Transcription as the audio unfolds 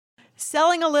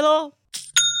Selling a little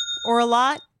or a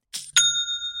lot?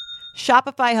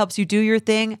 Shopify helps you do your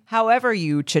thing however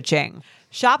you cha-ching.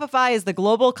 Shopify is the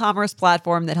global commerce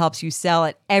platform that helps you sell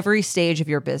at every stage of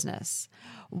your business.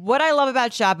 What I love about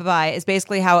Shopify is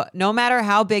basically how no matter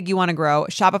how big you want to grow,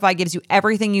 Shopify gives you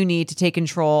everything you need to take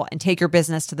control and take your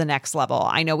business to the next level.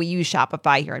 I know we use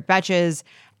Shopify here at Betches,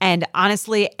 and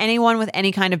honestly, anyone with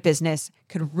any kind of business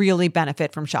could really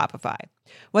benefit from Shopify.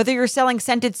 Whether you're selling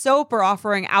scented soap or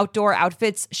offering outdoor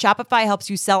outfits, Shopify helps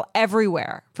you sell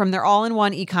everywhere, from their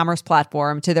all-in-one e-commerce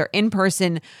platform to their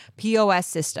in-person POS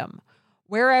system.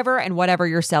 Wherever and whatever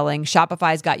you're selling,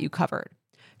 Shopify's got you covered.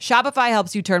 Shopify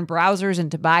helps you turn browsers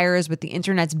into buyers with the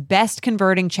internet's best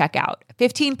converting checkout,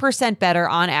 15% better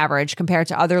on average compared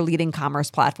to other leading commerce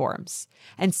platforms.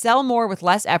 And sell more with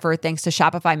less effort thanks to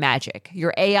Shopify Magic,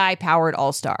 your AI-powered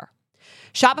all-star.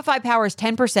 Shopify powers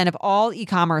 10% of all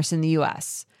e-commerce in the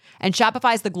U.S., and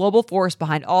Shopify is the global force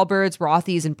behind Allbirds,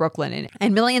 Rothy's, and Brooklinen,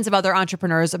 and millions of other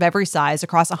entrepreneurs of every size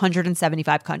across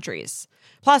 175 countries.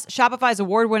 Plus, Shopify's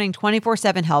award-winning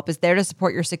 24/7 help is there to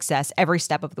support your success every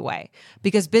step of the way,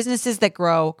 because businesses that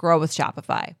grow, grow with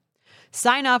Shopify.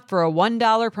 Sign up for a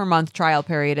 $1 per month trial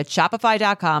period at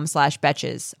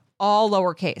shopify.com/betches, all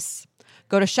lowercase.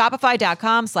 Go to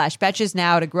shopify.com/betches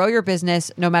now to grow your business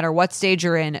no matter what stage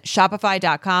you're in.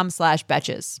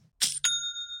 Shopify.com/betches.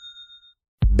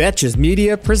 Betches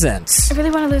Media presents. I really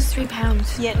want to lose 3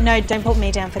 pounds. Yeah, no, don't put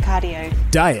me down for cardio.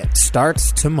 Diet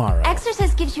starts tomorrow.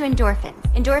 Exercise gives you endorphins.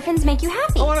 Endorphins make you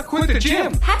happy. I want to quit the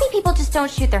gym. Happy people just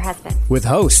don't shoot their husbands. With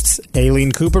hosts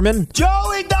Aileen Cooperman,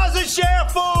 Joey doesn't share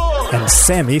food. and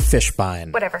Sammy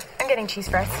Fishbein. Whatever. I'm getting cheese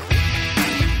fries.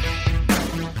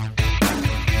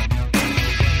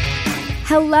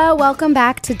 Hello, welcome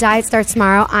back to Diet Starts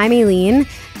Tomorrow. I'm Aileen,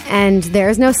 and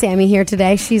there's no Sammy here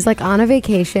today. She's like on a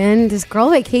vacation. This girl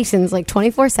vacations like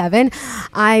 24/7.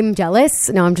 I'm jealous.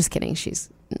 No, I'm just kidding. She's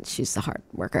a hard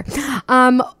worker.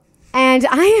 And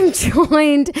I am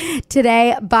joined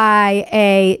today by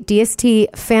a DST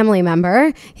family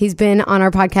member. He's been on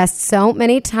our podcast so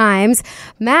many times.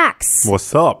 Max.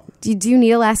 What's up? Do you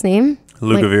need a last name?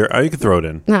 Lugavere. You can throw it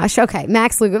in. Okay,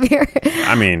 Max Lugavere.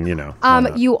 I mean, you know.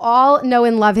 You all know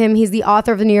and love him. He's the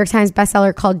author of the New York Times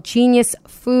bestseller called Genius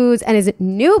Foods, and his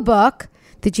new book,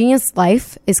 The Genius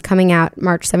Life, is coming out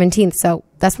March 17th. So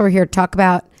that's what we're here to talk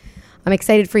about. I'm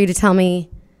excited for you to tell me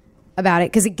about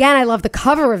it, because again, I love the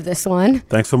cover of this one.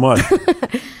 Thanks so much.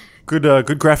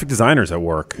 Good graphic designers at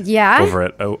work. Yeah.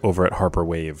 Over at Harper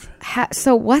Wave.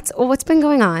 So what's been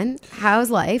going on? How's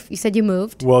life? You said you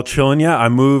moved. Well, chilling. Yeah, I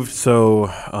moved. So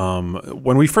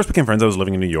when we first became friends, I was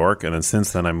living in New York, and then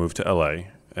since then, I moved to LA.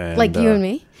 And, like you and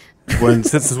me.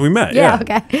 Since we met. Yeah.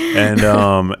 Okay.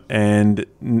 And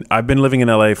I've been living in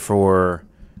LA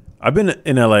I've been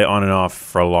in LA on and off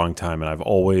for a long time, and I've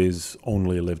always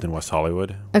only lived in West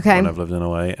Hollywood. Okay. When I've lived in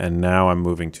LA, and now I'm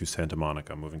moving to Santa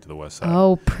Monica. I'm moving to the west side.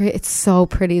 Oh, it's so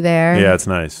pretty there. Yeah, it's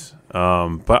nice.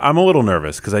 But I'm a little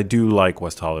nervous because I do like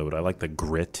West Hollywood. I like the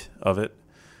grit of it.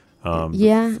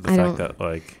 Yeah, the fact that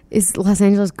like is Los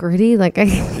Angeles gritty? Like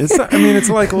it's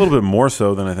like a little bit more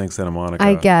so than I think Santa Monica.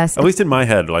 I guess, at least in my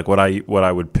head, like what I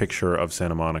would picture of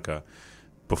Santa Monica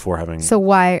before having. So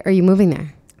why are you moving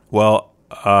there? Well,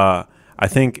 I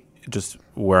think just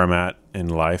where I'm at in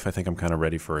life, I think I'm kind of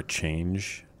ready for a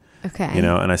change. Okay. You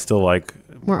know, and I still like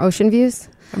more ocean views.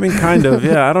 I mean, kind of.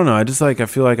 Yeah, I don't know. I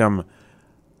feel like I'm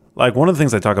like one of the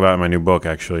things I talk about in my new book,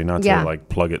 actually, not to like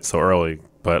plug it so early,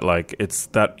 but like it's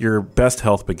that your best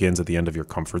health begins at the end of your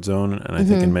comfort zone. And I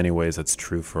think in many ways that's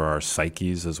true for our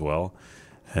psyches as well.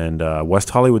 And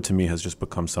West Hollywood to me has just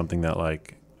become something that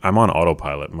like I'm on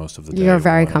autopilot most of the day. You're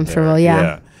very comfortable.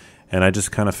 Yeah. And I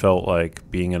just kind of felt like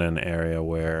being in an area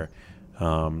where,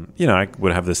 I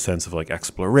would have this sense of like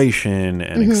exploration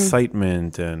and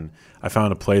excitement. And I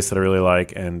found a place that I really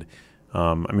like. And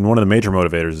one of the major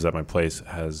motivators is that my place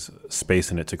has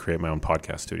space in it to create my own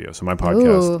podcast studio. So my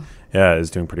podcast,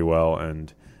 is doing pretty well,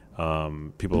 and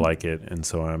people like it. And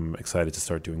so I'm excited to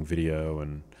start doing video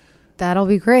and. That'll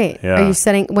be great. Yeah.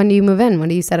 When do you move in? When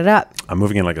do you set it up? I'm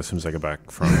moving in like as soon as I get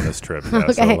back from this trip. Yeah,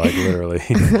 okay. So like literally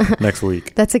next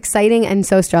week. That's exciting and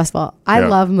so stressful. I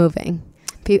love moving.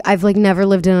 I've like never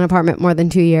lived in an apartment more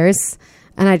than 2 years,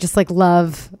 and I just like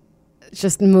love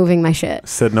just moving my shit.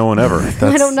 Said no one ever.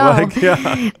 That's I don't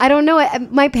know. I don't know.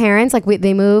 My parents, like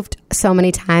they moved so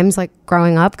many times, like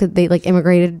growing up, because they like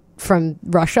immigrated from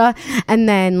Russia, and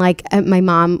then like my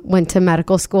mom went to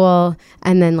medical school,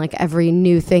 and then like every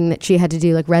new thing that she had to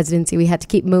do, like residency, we had to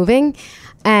keep moving,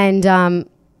 and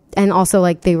also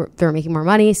like they were making more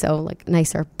money, so like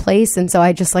nicer place, and so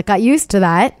I just like got used to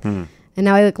that. And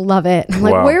now I like love it. I'm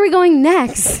like, Wow. where are we going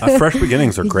next? Fresh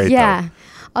beginnings are great. Yeah. Though.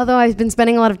 Although I've been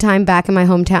spending a lot of time back in my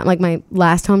hometown, like my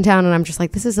last hometown, and I'm just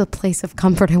like, this is a place of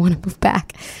comfort. I want to move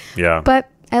back. Yeah. But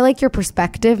I like your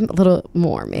perspective a little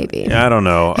more, maybe. Yeah, I don't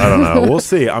know. We'll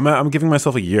see. I'm giving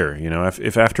myself a year. You know,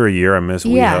 if after a year I miss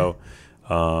WeHo,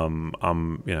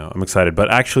 I'm excited.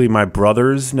 But actually, my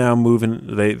brothers now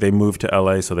they moved to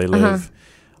LA, so they live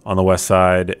on the West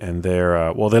Side, and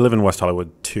they're they live in West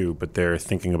Hollywood too, but they're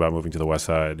thinking about moving to the West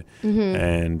Side,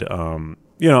 and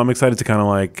I'm excited to kind of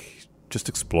like just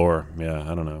explore. Yeah,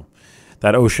 I don't know,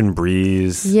 that ocean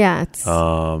breeze. Yeah, it's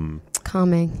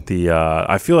calming.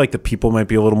 I feel like the people might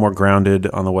be a little more grounded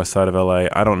on the West Side of LA.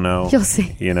 I don't know. You'll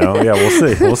see. Yeah,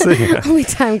 we'll see. Only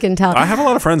time can tell. I have a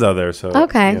lot of friends out there, so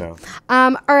okay.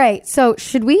 All right. So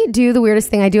should we do the weirdest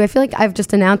thing I do? I feel like I've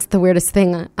just announced the weirdest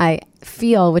thing I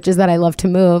feel, which is that I love to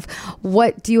move.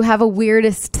 What do you have a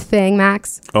weirdest thing,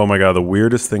 Max? Oh my God, the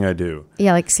weirdest thing I do.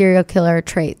 Yeah, like serial killer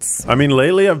traits. I mean,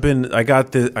 lately I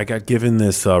got given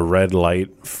this red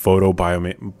light photo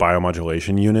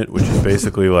biomodulation unit, which is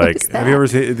basically like, have you ever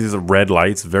seen these red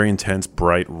lights, very intense,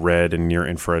 bright red and near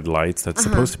infrared lights that's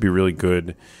supposed to be really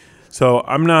good. So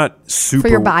I'm not super... For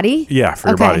your body? Yeah, for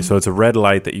your body. So it's a red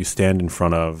light that you stand in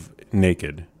front of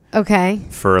naked. Okay.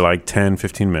 For like 10,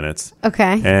 15 minutes.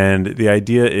 Okay. And the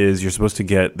idea is you're supposed to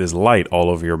get this light all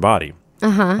over your body.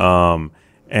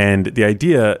 And the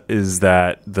idea is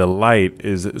that the light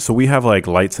is... So we have like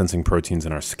light-sensing proteins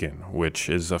in our skin, which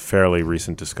is a fairly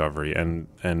recent discovery.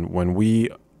 And when we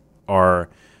are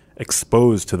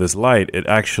exposed to this light, it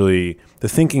actually... The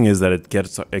thinking is that it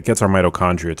gets our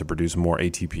mitochondria to produce more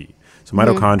ATP. So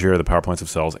mitochondria are the power plants of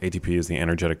cells. ATP is the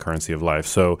energetic currency of life.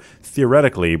 So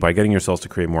theoretically, by getting your cells to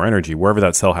create more energy, wherever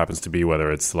that cell happens to be,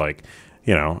 whether it's like,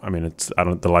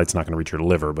 the light's not going to reach your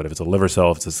liver, but if it's a liver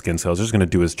cell, if it's a skin cell, it's just going to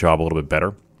do its job a little bit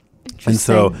better. And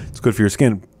so it's good for your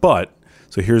skin. But,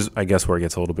 so here's, I guess, where it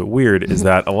gets a little bit weird, is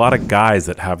that a lot of guys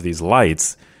that have these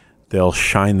lights, they'll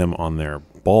shine them on their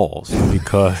balls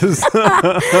because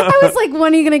I was like,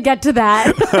 when are you going to get to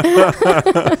that?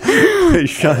 they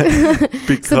shine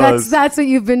because so that's what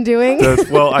you've been doing.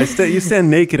 You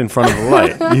stand naked in front of the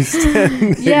light. You stand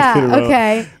naked. Yeah.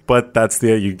 Okay. But that's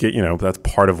that's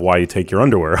part of why you take your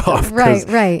underwear off. Right.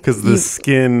 Because the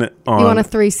skin on you want a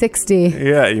 360.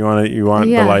 Yeah. You want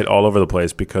the light all over the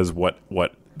place because what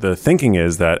the thinking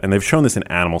is that, and they've shown this in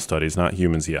animal studies, not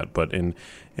humans yet, but in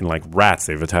like rats,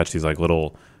 they've attached these like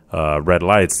little red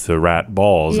lights to rat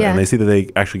balls, and they see that they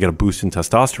actually get a boost in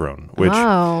testosterone, which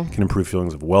can improve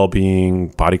feelings of well-being,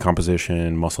 body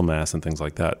composition, muscle mass, and things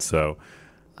like that. So,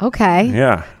 okay,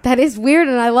 yeah, that is weird,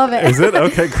 and I love it. Is it?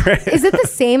 Okay, great. Is it the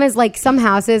same as like some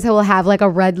houses who will have like a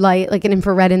red light, like an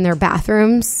infrared in their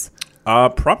bathrooms?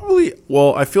 Probably.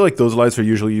 Well, I feel like those lights are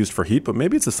usually used for heat, but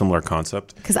maybe it's a similar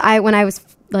concept. Because when I was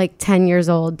like 10 years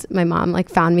old, my mom like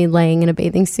found me laying in a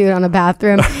bathing suit on a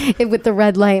bathroom with the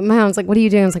red light. My mom's like, "What are you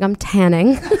doing?" I was like, "I'm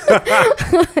tanning."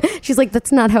 She's like,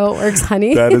 "That's not how it works,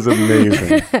 honey." That is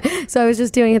amazing. So I was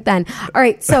just doing it then. All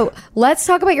right, so let's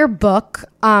talk about your book.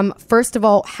 First of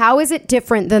all, how is it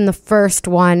different than the first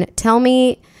one? Tell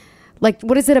me, like,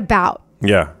 what is it about?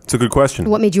 Yeah, it's a good question.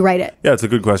 What made you write it? Yeah, it's a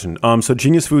good question. So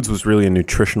Genius Foods was really a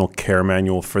nutritional care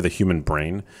manual for the human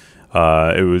brain.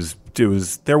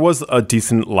 There was a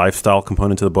decent lifestyle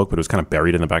component to the book, but it was kind of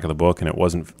buried in the back of the book, and it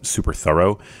wasn't super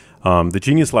thorough. The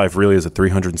Genius Life really is a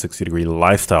 360-degree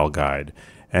lifestyle guide,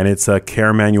 and it's a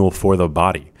care manual for the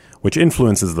body, which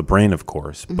influences the brain, of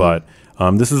course. Mm-hmm. But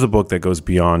this is a book that goes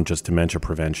beyond just dementia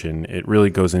prevention. It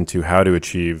really goes into how to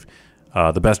achieve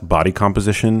the best body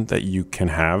composition that you can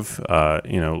have,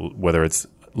 whether it's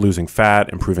losing fat,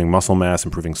 improving muscle mass,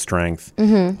 improving strength,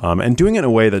 and doing it in a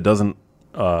way that doesn't,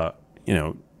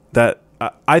 that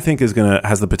I think has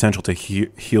the potential to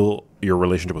heal your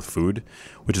relationship with food,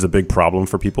 which is a big problem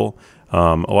for people. A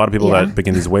lot of people that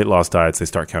begin these weight loss diets, they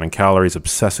start counting calories,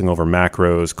 obsessing over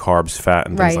macros, carbs, fat,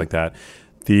 and things like that.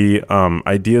 The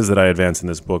ideas that I advance in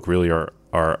this book really are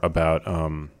about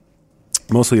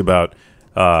mostly about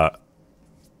like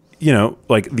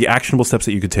the actionable steps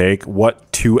that you could take,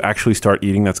 what to actually start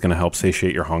eating that's going to help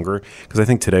satiate your hunger. Because I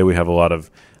think today we have a lot of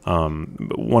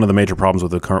one of the major problems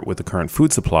with the current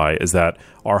food supply is that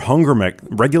our hunger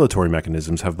regulatory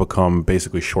mechanisms have become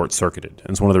basically short-circuited. And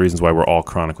it's one of the reasons why we're all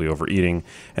chronically overeating.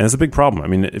 And it's a big problem. I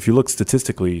mean, if you look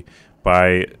statistically,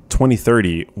 by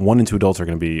 2030, 1 in 2 adults are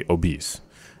going to be obese.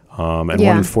 And 1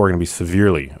 in 4 are going to be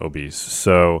severely obese.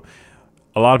 So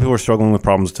a lot of people are struggling with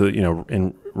problems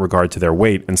in regard to their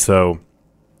weight. And so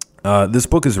this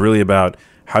book is really about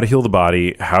how to heal the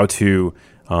body, how to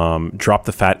Drop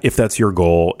the fat if that's your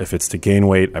goal. If it's to gain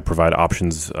weight, I provide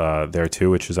options there too,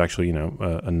 which is actually,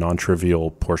 a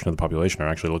non-trivial portion of the population are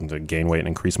actually looking to gain weight and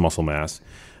increase muscle mass.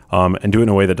 And do it in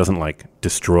a way that doesn't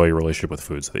destroy your relationship with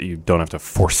food, so that you don't have to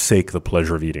forsake the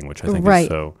pleasure of eating, which I think is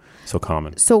so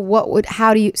common. So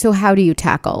how do you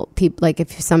tackle people, like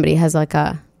if somebody has like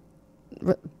a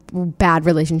bad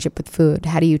relationship with food,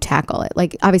 how do you tackle it?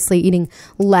 Like obviously eating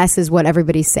less is what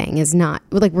everybody's saying is not,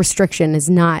 like restriction is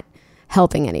not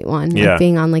helping anyone. Yeah. Like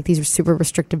being on like these super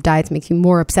restrictive diets makes you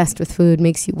more obsessed with food,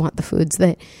 makes you want the foods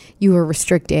that you are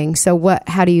restricting. So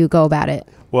how do you go about it?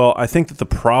 Well, I think that the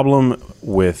problem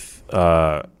with,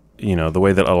 the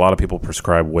way that a lot of people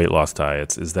prescribe weight loss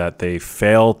diets is that they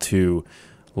fail to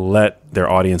let their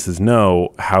audiences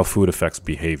know how food affects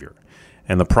behavior.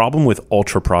 And the problem with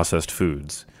ultra-processed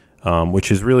foods,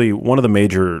 which is really one of the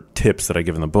major tips that I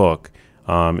give in the book,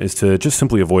 is to just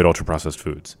simply avoid ultra-processed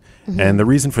foods. Mm-hmm. And the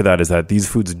reason for that is that these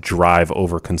foods drive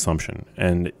overconsumption.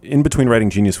 And in between writing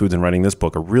Genius Foods and writing this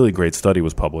book, a really great study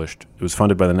was published. It was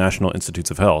funded by the National Institutes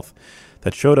of Health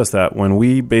that showed us that when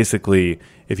we basically,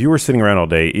 if you were sitting around all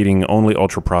day eating only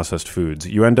ultra-processed foods,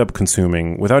 you end up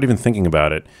consuming, without even thinking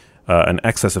about it, an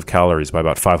excess of calories by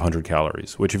about 500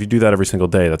 calories, which if you do that every single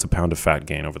day, that's a pound of fat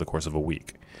gain over the course of a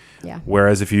week. Yeah.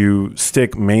 Whereas if you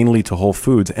stick mainly to whole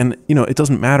foods, and it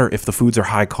doesn't matter if the foods are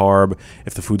high carb,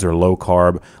 if the foods are low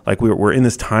carb. Like we're in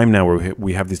this time now where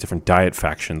we have these different diet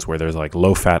factions where there's like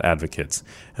low fat advocates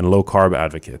and low carb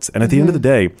advocates. And at the end of the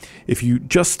day, if you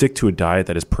just stick to a diet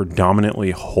that is predominantly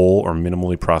whole or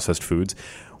minimally processed foods,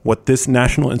 what this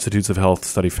National Institutes of Health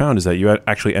study found is that you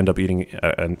actually end up eating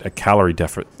a calorie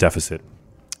deficit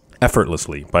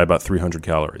effortlessly by about 300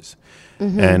 calories.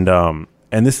 Mm-hmm.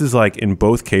 And this is like in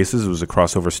both cases, it was a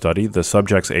crossover study. The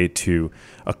subjects ate to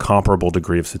a comparable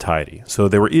degree of satiety. So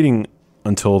they were eating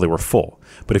until they were full.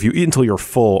 But if you eat until you're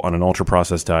full on an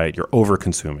ultra-processed diet, you're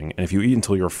over-consuming. And if you eat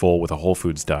until you're full with a whole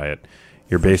foods diet,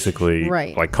 you're basically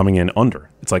like coming in under.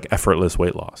 It's like effortless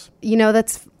weight loss.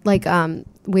 That's like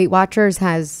Weight Watchers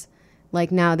has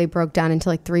like now they broke down into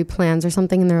like 3 plans or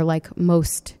something. And they're like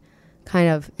most kind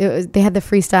of, they had the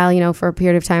freestyle, for a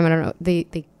period of time. I don't know.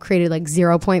 They created like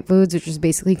 0 point foods, which is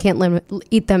basically you can't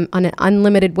eat them on an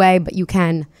unlimited way, but you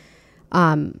can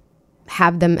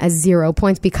have them as 0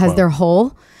 points because they're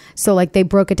whole. So like they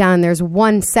broke it down and there's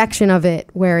one section of it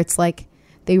where it's like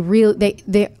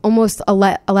they almost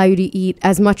allow you to eat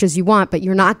as much as you want, but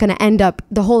you're not going to end up,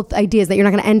 the whole idea is that you're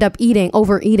not going to end up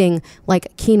overeating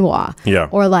like quinoa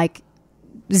or like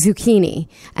zucchini.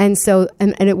 And so,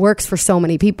 and it works for so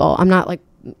many people. I'm not like,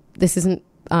 this isn't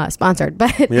sponsored,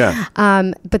 but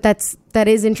but that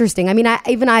is interesting. I mean,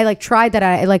 I like tried that.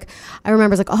 I remember I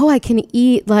was like, oh, I can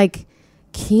eat like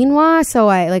quinoa. So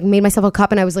I like made myself a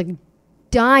cup and I was like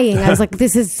dying. I was like,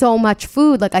 this is so much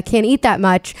food. Like I can't eat that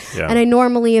much. Yeah. And I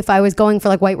normally, if I was going for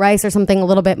like white rice or something a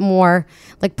little bit more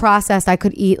like processed, I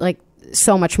could eat like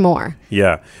so much more.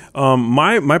 Yeah.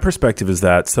 My perspective is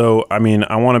that, so, I mean,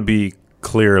 I want to be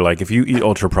clear, like if you eat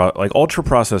ultra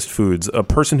processed foods, a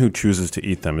person who chooses to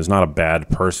eat them is not a bad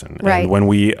person. Right.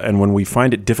 And when we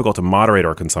find it difficult to moderate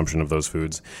our consumption of those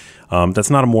foods, that's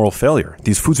not a moral failure.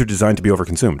 These foods are designed to be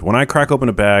overconsumed. When I crack open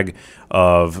a bag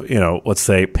of, let's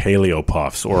say paleo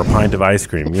puffs or a pint of ice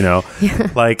cream,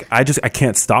 like I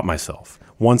can't stop myself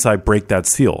once I break that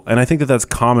seal. And I think that that's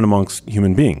common amongst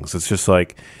human beings. It's just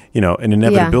like, an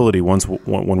inevitability when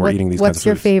we're eating these kinds of foods. What's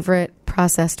your favorite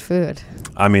processed food?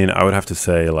 I mean, I would have to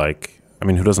say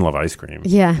who doesn't love ice cream?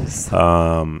 Yes.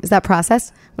 Is that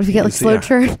processed? What if you get like slow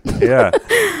churn? Yeah.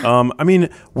 I mean,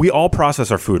 we all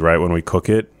process our food, right, when we cook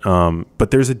it.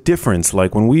 But there's a difference.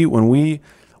 Like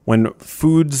when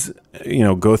foods,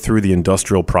 go through the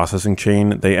industrial processing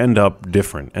chain, they end up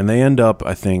different. And they end up,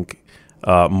 I think,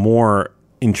 more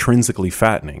intrinsically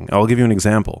fattening. I'll give you an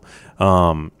example.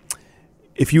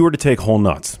 If you were to take whole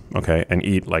nuts, okay, and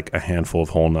eat like a handful of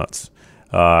whole nuts,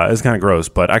 it's kind of gross,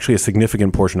 but actually a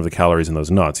significant portion of the calories in those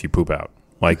nuts you poop out.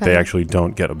 Like they actually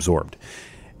don't get absorbed.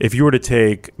 If you were to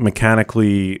take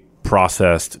mechanically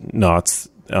processed nuts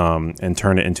and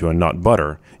turn it into a nut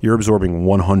butter, you're absorbing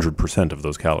 100% of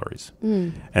those calories.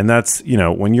 Mm. And that's,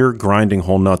 when you're grinding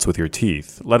whole nuts with your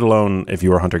teeth, let alone if you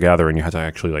were a hunter-gatherer and you had to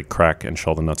actually like crack and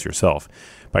shell the nuts yourself.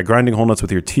 By grinding whole nuts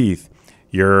with your teeth,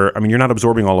 you're not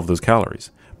absorbing all of those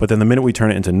calories. But then the minute we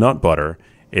turn it into nut butter,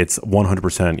 it's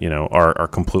 100%, are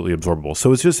completely absorbable.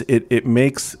 So it's just, it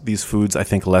makes these foods, I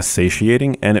think, less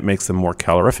satiating and it makes them more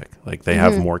calorific. Like they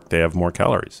have more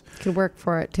calories. You could work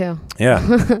for it too.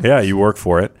 Yeah. Yeah. You work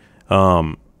for it.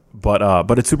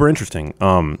 But it's super interesting.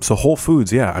 So whole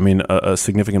foods, a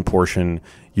significant portion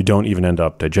you don't even end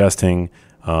up digesting.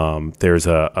 There's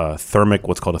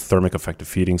what's called a thermic effect of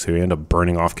feeding. So you end up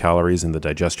burning off calories in the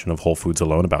digestion of whole foods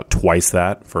alone, about twice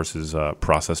that versus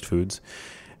processed foods.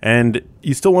 And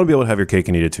you still want to be able to have your cake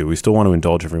and eat it too. We still want to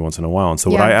indulge every once in a while. And so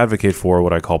what I advocate for,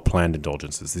 what I call planned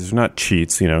indulgences. These are not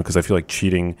cheats, because I feel like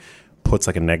cheating puts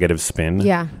like a negative spin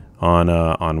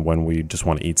on when we just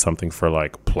want to eat something for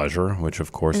like pleasure, which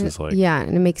of course is like... Yeah,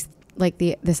 and it makes like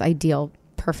this ideal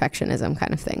perfectionism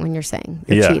kind of thing when you're saying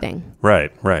you're cheating.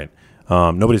 Right.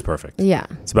 Nobody's perfect. Yeah.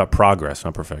 It's about progress,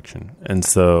 not perfection. And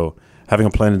so having a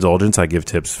planned indulgence, I give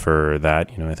tips for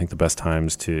that. I think the best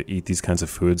times to eat these kinds of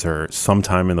foods are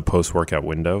sometime in the post-workout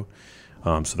window,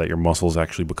 so that your muscles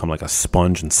actually become like a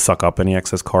sponge and suck up any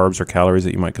excess carbs or calories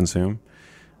that you might consume.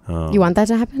 You want that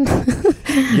to happen?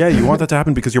 Yeah, you want that to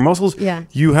happen because your muscles,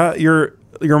 you have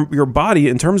your body,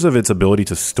 in terms of its ability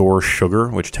to store sugar,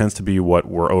 which tends to be what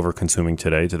we're over-consuming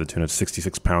today to the tune of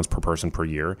 66 pounds per person per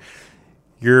year.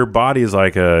 Your body is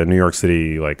like a New York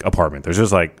City like apartment. There's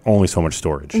just like only so much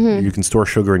storage. You can store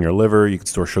sugar in your liver. You can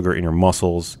store sugar in your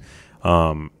muscles.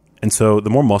 And so the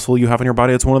more muscle you have in your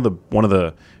body, it's one of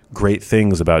the great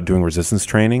things about doing resistance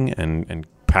training and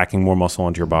packing more muscle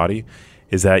onto your body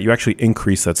is that you actually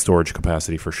increase that storage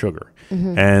capacity for sugar.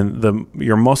 And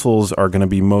your muscles are going to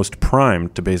be most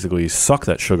primed to basically suck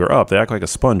that sugar up. They act like a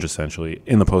sponge essentially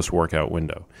in the post-workout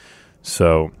window.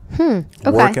 So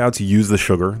workouts use the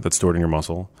sugar that's stored in your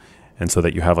muscle, and so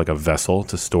that you have like a vessel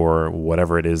to store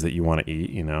whatever it is that you want to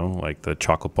eat, like the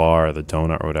chocolate bar or the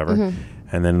donut or whatever.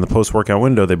 And then in the post-workout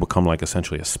window, they become like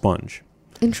essentially a sponge.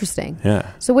 Interesting.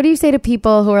 Yeah. So what do you say to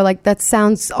people who are like, that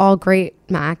sounds all great,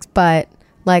 Max, but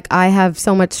like I have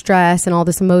so much stress and all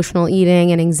this emotional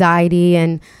eating and anxiety,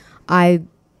 and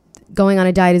going on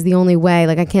a diet is the only way.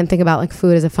 Like I can't think about like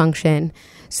food as a function.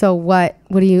 So what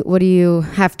do you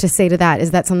have to say to that?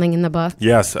 Is that something in the book?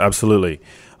 Yes, absolutely.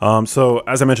 So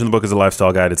as I mentioned, the book is a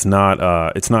lifestyle guide. It's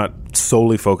not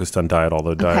solely focused on diet,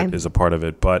 although diet is a part of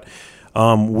it. But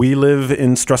we live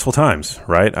in stressful times,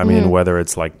 right? I mean, whether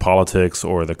it's like politics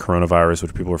or the coronavirus,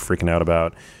 which people are freaking out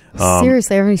about.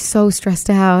 Seriously, everybody's so stressed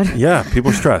out. Yeah,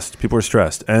 people are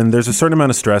stressed. And there's a certain amount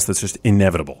of stress that's just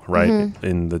inevitable, right,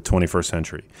 in the 21st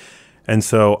century. And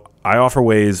so I offer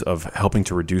ways of helping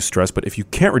to reduce stress. But if you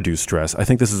can't reduce stress, I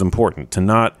think this is important to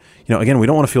not, again, we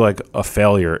don't want to feel like a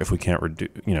failure if we can't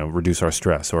reduce our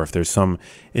stress, or if there's some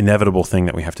inevitable thing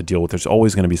that we have to deal with. There's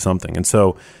always going to be something. And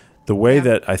so the way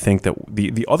that I think that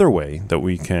the other way that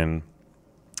we can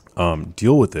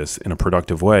deal with this in a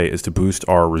productive way is to boost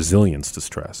our resilience to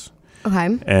stress.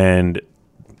 Okay. And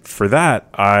for that,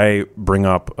 I bring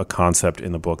up a concept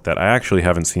in the book that I actually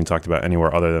haven't seen talked about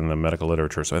anywhere other than the medical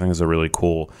literature. So I think it's a really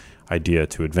cool idea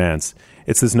to advance.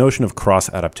 It's this notion of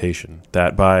cross-adaptation,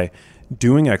 that by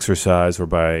doing exercise or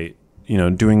by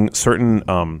doing certain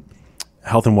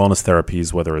health and wellness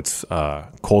therapies, whether it's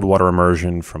cold water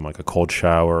immersion from like a cold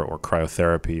shower or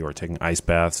cryotherapy or taking ice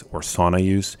baths or sauna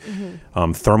use,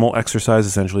 thermal exercise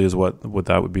essentially is what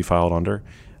that would be filed under.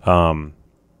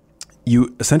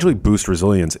 You essentially boost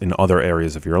resilience in other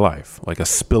areas of your life. Like a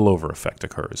spillover effect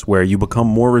occurs where you become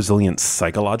more resilient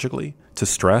psychologically to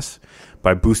stress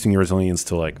by boosting your resilience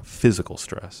to like physical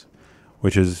stress,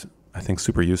 which is, I think,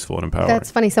 super useful and empowering. That's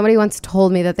funny. Somebody once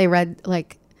told me that they read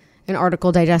like an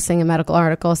article digesting a medical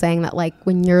article saying that like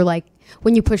when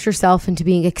you push yourself into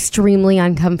being extremely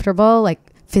uncomfortable, like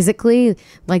physically,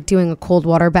 like doing a cold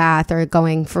water bath or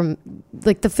going from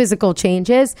like the physical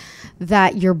changes,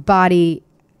 that your body,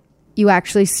 you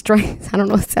actually I don't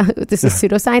know if this is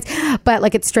pseudoscience, but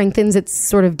like it strengthens its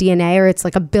sort of DNA or its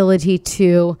like ability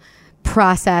to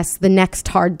process the next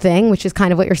hard thing, which is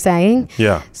kind of what you're saying.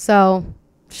 Yeah. So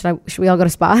should we all go to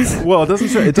spas? Well, it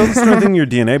doesn't strengthen your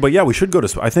DNA, but yeah, we should go to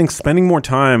spas. I think spending more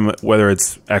time, whether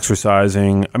it's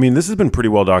exercising, I mean, this has been pretty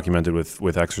well documented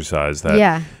with exercise that,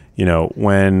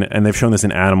 and they've shown this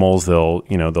in animals,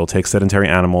 they'll take sedentary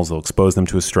animals, they'll expose them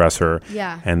to a stressor,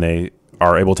 and they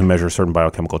are able to measure certain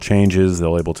biochemical changes.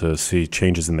 They're able to see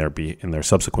changes in their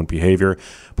subsequent behavior.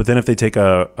 But then if they take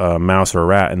a mouse or a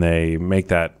rat and they make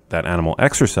that animal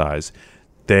exercise,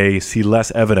 they see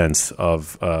less evidence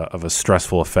of a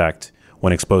stressful effect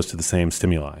when exposed to the same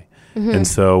stimuli. And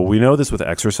so we know this with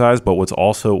exercise, but what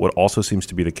also seems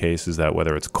to be the case is that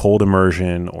whether it's cold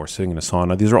immersion or sitting in a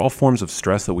sauna, these are all forms of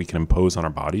stress that we can impose on our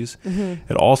bodies.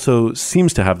 It also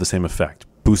seems to have the same effect,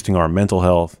 boosting our mental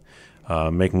health,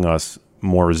 making us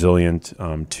more resilient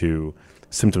to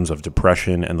symptoms of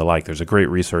depression and the like. There's a great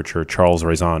researcher, Charles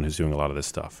Raison, who's doing a lot of this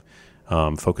stuff,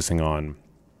 focusing on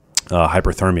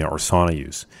hyperthermia or sauna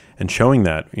use, and showing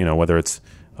that, whether it's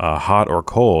hot or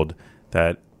cold,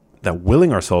 that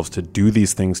willing ourselves to do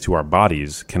these things to our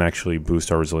bodies can actually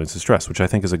boost our resilience to stress, which I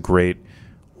think is a great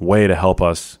way to help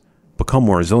us become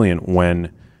more resilient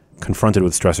when confronted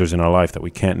with stressors in our life that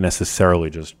we can't necessarily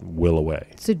just will away.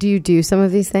 So do you do some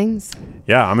of these things?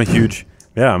 Yeah, I'm a huge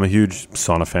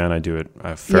sauna fan. I do it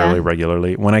fairly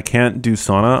regularly. When I can't do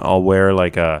sauna, I'll wear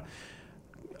like a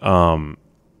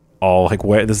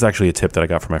this is actually a tip that I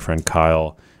got from my friend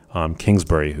Kyle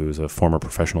Kingsbury, who's a former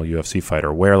professional UFC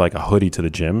fighter. Wear like a hoodie to the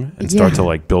gym and start to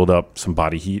like build up some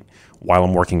body heat while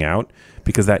I'm working out,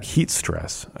 because that heat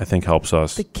stress, I think, helps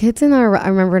us. The kids I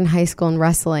remember in high school in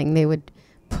wrestling, they would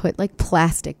put like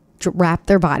wrap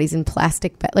their bodies in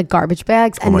plastic like garbage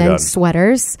bags and then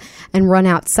sweaters and run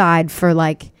outside for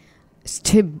like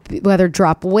to whether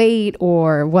drop weight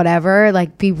or whatever,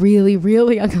 like be really,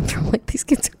 really uncomfortable. Like, these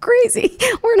kids are crazy.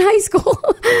 We're in high school,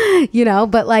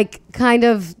 but like kind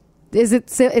of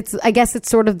I guess it's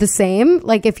sort of the same.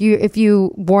 Like if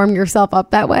you warm yourself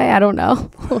up that way, I don't know.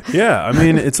 Yeah. I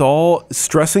mean, it's all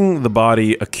stressing the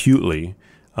body acutely,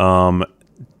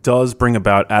 does bring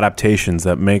about adaptations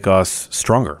that make us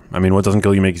stronger. I mean, what doesn't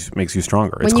kill you makes you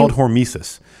stronger. It's called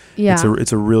hormesis. Yeah.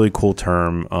 It's a really cool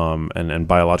term and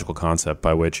biological concept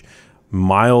by which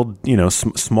mild,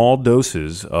 small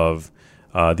doses of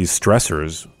these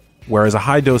stressors, whereas a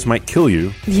high dose might kill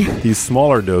you, these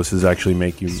smaller doses actually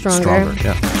make you stronger.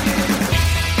 Yeah.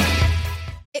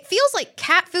 It feels like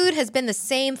cat food has been the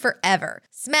same forever.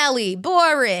 Smelly,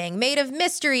 boring, made of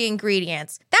mystery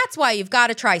ingredients. That's why you've got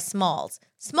to try Smalls.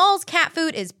 Smalls cat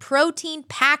food is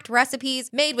protein-packed recipes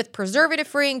made with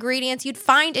preservative-free ingredients you'd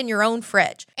find in your own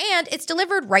fridge. And it's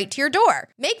delivered right to your door.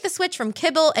 Make the switch from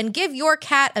kibble and give your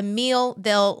cat a meal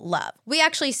they'll love. We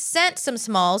actually sent some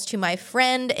Smalls to my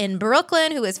friend in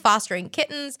Brooklyn who is fostering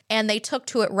kittens, and they took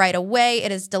to it right away.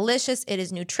 It is delicious. It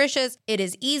is nutritious. It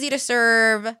is easy to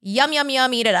serve. Yum, yum,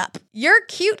 yum, eat it up. Your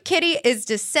cute kitty is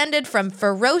descended from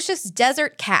ferocious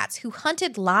desert cats who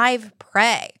hunted live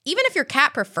prey. Even if your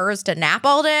cat prefers to nap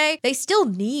all day, they still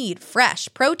need fresh,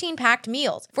 protein-packed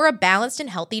meals for a balanced and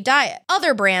healthy diet.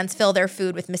 Other brands fill their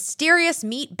food with mysterious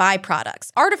meat byproducts,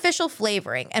 artificial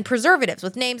flavoring, and preservatives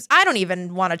with names I don't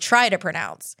even want to try to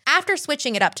pronounce. After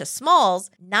switching it up to Smalls,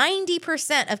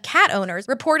 90% of cat owners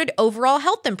reported overall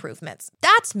health improvements.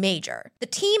 That's major. The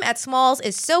team at Smalls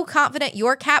is so confident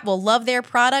your cat will love their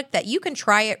product that you can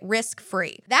try it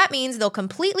risk-free. That means they'll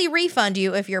completely refund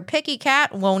you if your picky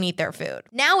cat won't eat their food.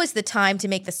 Now is the time to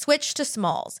make the switch to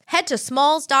Smalls. Head to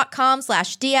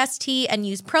smalls.com/DST and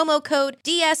use promo code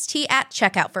DST at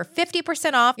checkout for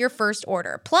 50% off your first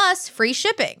order, plus free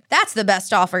shipping. That's the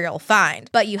best offer you'll find.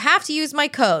 But you have to use my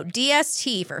code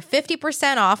DST for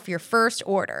 50% off your first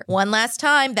order. One last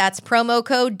time, that's promo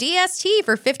code DST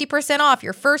for 50% off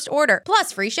your first order,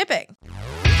 plus free shipping.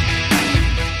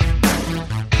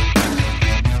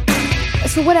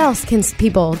 So what else can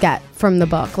people get from the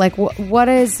book? Like what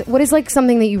is like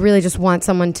something that you really just want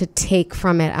someone to take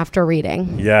from it after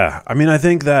reading? Yeah. I mean, I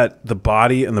think that the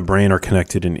body and the brain are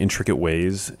connected in intricate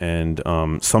ways. And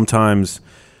sometimes,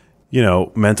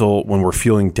 when we're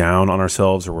feeling down on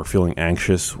ourselves or we're feeling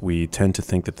anxious, we tend to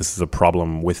think that this is a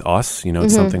problem with us.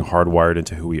 It's something hardwired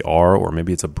into who we are, or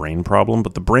maybe it's a brain problem.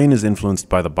 But the brain is influenced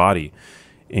by the body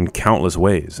in countless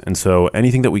ways. And so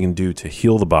anything that we can do to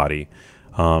heal the body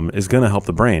is going to help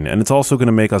the brain. And it's also going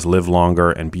to make us live longer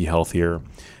and be healthier.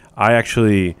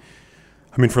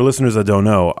 For listeners that don't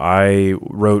know, I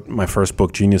wrote my first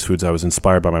book, Genius Foods. I was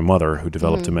inspired by my mother, who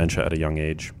developed dementia at a young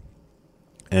age.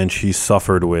 And she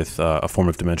suffered with a form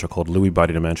of dementia called Lewy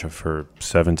body dementia for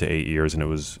 7 to 8 years. And it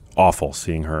was awful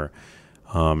seeing her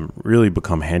really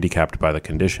become handicapped by the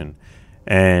condition.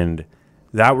 And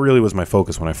that really was my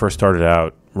focus when I first started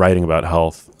out writing about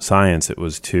health science. It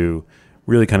was to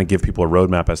really kind of give people a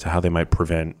roadmap as to how they might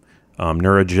prevent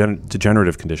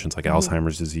neurodegenerative conditions like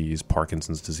Alzheimer's disease,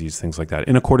 Parkinson's disease, things like that,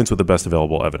 in accordance with the best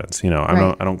available evidence.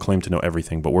 I don't claim to know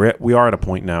everything, but we are at a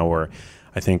point now where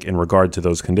I think in regard to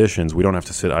those conditions, we don't have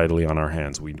to sit idly on our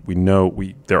hands. We know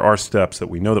there are steps that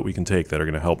we know that we can take that are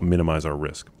going to help minimize our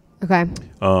risk. Okay.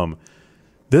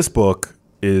 This book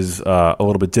is a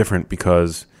little bit different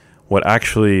because so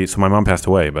my mom passed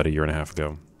away about 1.5 years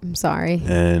ago. I'm sorry.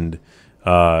 And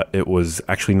it was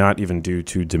actually not even due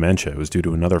to dementia. It was due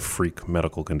to another freak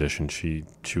medical condition. She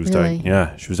was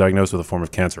she was diagnosed with a form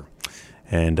of cancer.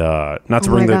 And not to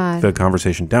bring the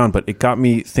conversation down, but it got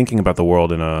me thinking about the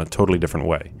world in a totally different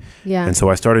way. Yeah. And so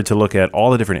I started to look at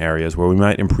all the different areas where we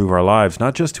might improve our lives,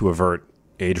 not just to avert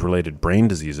age-related brain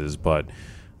diseases, but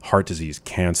heart disease,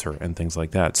 cancer, and things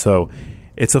like that. So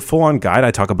it's a full-on guide.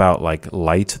 I talk about like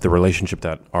light, the relationship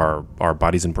that our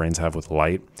bodies and brains have with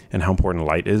light, and how important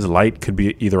light is. Light could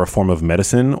be either a form of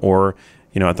medicine or,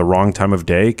 at the wrong time of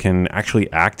day can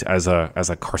actually act as a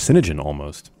carcinogen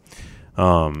almost.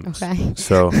 Okay.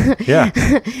 So yeah.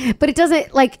 But it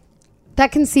doesn't, like,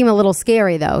 that can seem a little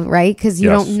scary though, right? Because you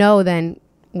Yes. don't know then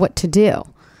what to do.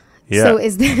 Yeah. So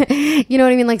is there, you know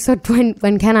what I mean? Like, so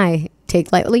when can I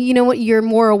take light? Like, you know what? You're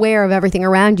more aware of everything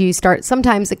around you.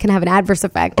 Sometimes it can have an adverse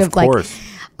effect of course.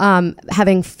 like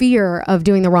having fear of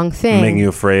doing the wrong thing, Making you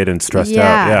afraid and stressed Yeah.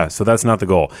 out. Yeah. So that's not the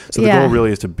goal. So the Yeah. goal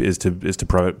really is to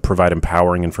provide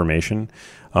empowering information.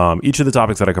 Each of the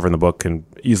topics that I cover in the book can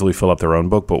easily fill up their own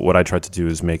book, but what I try to do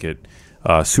is make it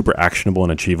super actionable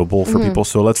and achievable for people.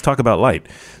 So let's talk about light.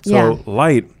 So Yeah.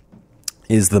 light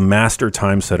is the master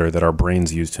time setter that our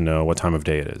brains use to know what time of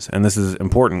day it is. And this is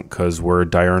important because we're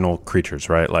diurnal creatures,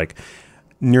 right? Like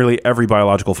nearly every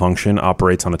biological function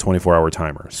operates on a 24-hour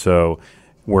timer. So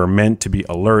we're meant to be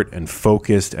alert and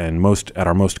focused and at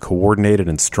our most coordinated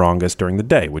and strongest during the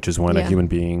day, which is when a Yeah. human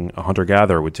being, a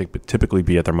hunter-gatherer, would typically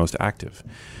be at their most active.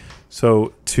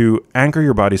 So to anchor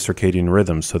your body's circadian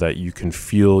rhythm so that you can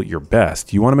feel your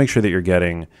best, you want to make sure that you're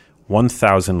getting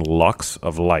 1,000 lux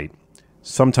of light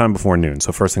sometime before noon.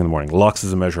 So first thing in the morning. Lux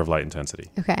is a measure of light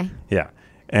intensity. Okay. Yeah.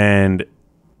 And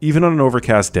even on an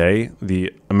overcast day,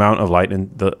 the amount of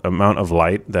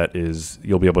light that is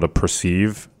you'll be able to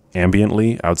perceive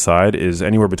ambiently outside is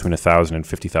anywhere between 1,000 and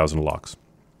 50,000 lux.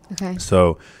 Okay.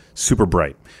 So super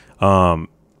bright.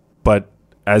 But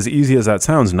as easy as that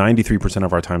sounds, 93%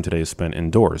 of our time today is spent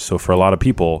indoors. So for a lot of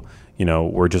people,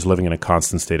 we're just living in a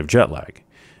constant state of jet lag.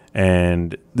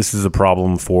 And this is a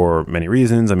problem for many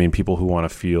reasons. I mean, people who want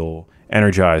to feel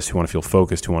energized, who want to feel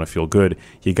focused, who want to feel good,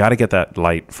 you got to get that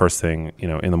light first thing,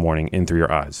 in the morning in through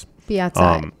your eyes. Be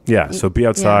outside. So be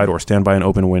outside or stand by an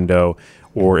open window.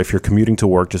 Or if you're commuting to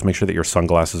work, just make sure that your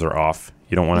sunglasses are off.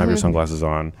 You don't want to have your sunglasses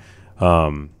on.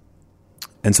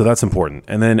 And so that's important.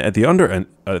 And then at the and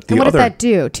what does that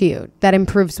do to you? That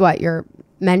improves what? Your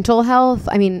mental health?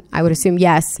 I mean, I would assume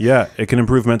yes. Yeah, it can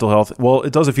improve mental health. Well,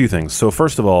 it does a few things. So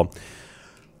first of all,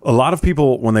 a lot of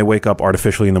people, when they wake up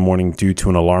artificially in the morning due to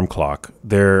an alarm clock,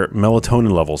 their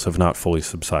melatonin levels have not fully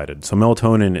subsided. So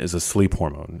melatonin is a sleep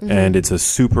hormone, and it's a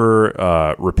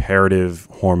super reparative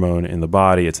hormone in the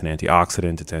body. It's an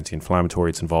antioxidant. It's anti-inflammatory.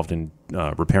 It's involved in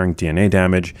repairing DNA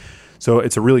damage. So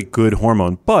it's a really good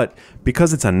hormone. But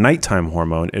because it's a nighttime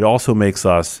hormone, it also makes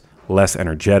us less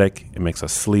energetic. It makes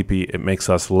us sleepy. It makes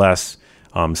us less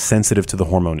sensitive to the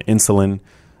hormone insulin.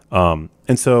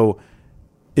 And so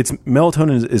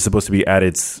melatonin is supposed to be at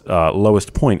its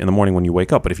lowest point in the morning when you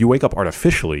wake up. But if you wake up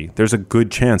artificially, there's a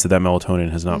good chance that melatonin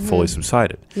has not fully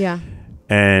subsided. Yeah.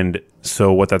 And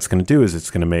so what that's going to do is it's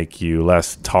going to make you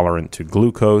less tolerant to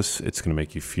glucose. It's going to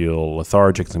make you feel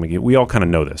lethargic. It's going to make you, we all kind of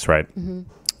know this, right?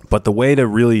 But the way to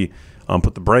really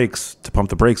pump the brakes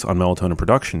on melatonin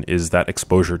production is that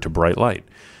exposure to bright light.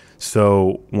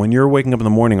 So when you're waking up in the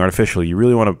morning artificially, you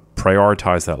really want to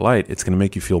prioritize that light. It's going to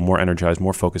make you feel more energized,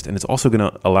 more focused, and it's also going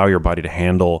to allow your body to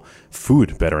handle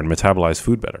food better and metabolize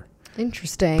food better.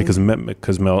 Interesting. Because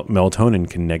melatonin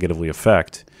can negatively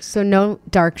affect. So no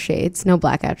dark shades, no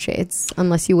blackout shades,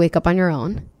 unless you wake up on your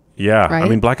own. Yeah, right? I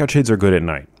mean, blackout shades are good at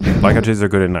night. Blackout shades are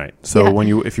good at night. So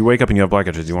if you wake up and you have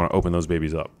blackout shades, you want to open those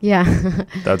babies up. Yeah.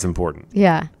 That's important.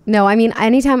 Yeah. No, I mean,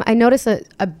 anytime I notice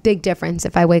a big difference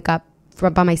if I wake up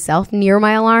by myself near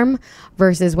my alarm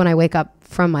versus when I wake up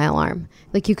from my alarm.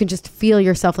 Like you can just feel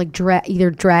yourself like either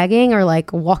dragging or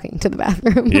like walking to the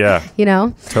bathroom. Yeah.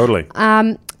 Totally.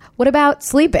 What about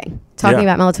sleeping? Talking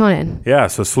about melatonin. Yeah.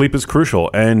 So sleep is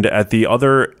crucial. And at the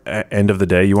other end of the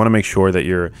day, you want to make sure that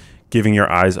you're giving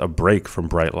your eyes a break from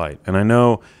bright light. And I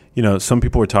know, some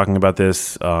people are talking about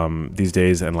this these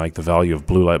days and like the value of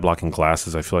blue light blocking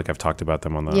glasses. I feel like I've talked about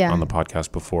them on the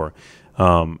podcast before.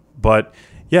 But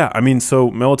yeah, I mean,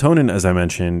 so melatonin, as I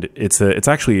mentioned, it's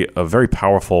actually a very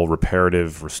powerful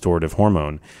reparative, restorative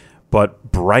hormone.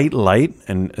 But bright light,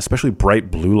 and especially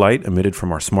bright blue light emitted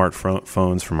from our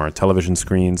smartphones, from our television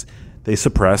screens, they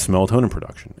suppress melatonin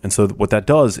production. And so what that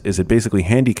does is it basically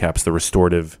handicaps the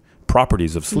restorative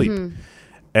properties of sleep.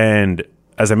 And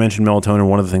as I mentioned, melatonin,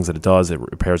 one of the things that it does, it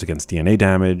repairs against DNA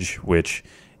damage, which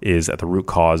is at the root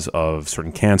cause of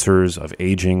certain cancers, of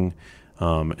aging.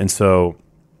 And so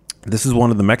this is one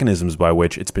of the mechanisms by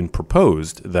which it's been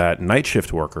proposed that night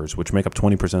shift workers, which make up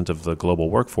 20% of the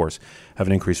global workforce, have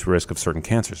an increased risk of certain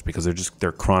cancers because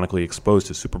they're chronically exposed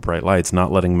to super bright lights,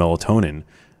 not letting melatonin,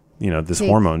 this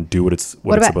hormone, do what it's supposed to do.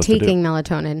 What about taking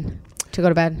melatonin to go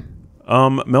to bed?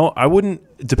 I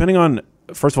wouldn't, depending on,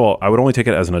 first of all, I would only take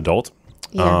it as an adult.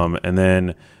 Yeah. And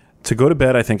then to go to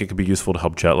bed, I think it could be useful to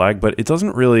help jet lag, but it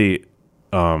doesn't really,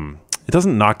 it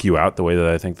doesn't knock you out the way that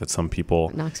I think that some people...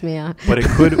 It knocks me out. But it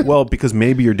could, because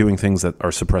maybe you're doing things that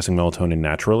are suppressing melatonin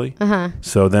naturally.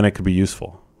 So then it could be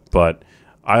useful. But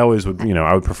I always would,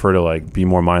 I would prefer to like be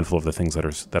more mindful of the things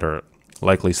that are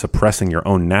likely suppressing your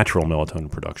own natural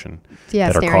melatonin production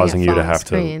that are causing you to have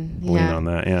to lean on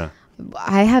that. Yeah.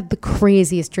 I have the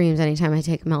craziest dreams anytime I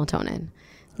take melatonin.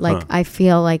 Like I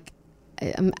feel like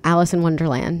Alice in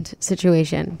Wonderland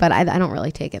situation, but I don't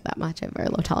really take it that much. I have very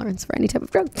low tolerance for any type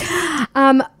of drug.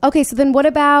 Okay, so then what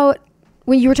about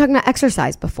when you were talking about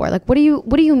exercise before? Like, what do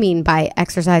you mean by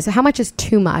exercise? How much is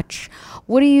too much?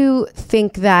 What do you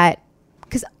think that?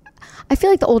 Because I feel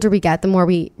like the older we get, the more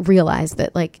we realize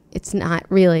that like it's not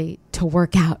really to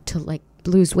work out to like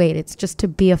lose weight. It's just to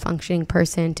be a functioning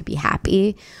person, to be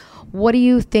happy. What do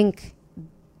you think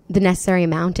the necessary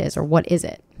amount is, or what is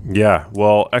it? Yeah,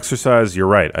 well, exercise, you're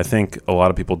right. I think a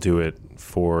lot of people do it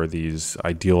for these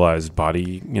idealized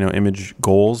body, image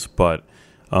goals. But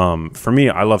for me,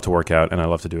 I love to work out, and I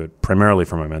love to do it primarily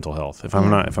for my mental health. If I'm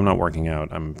not working out,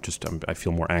 I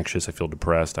feel more anxious. I feel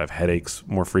depressed. I have headaches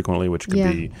more frequently, which could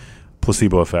be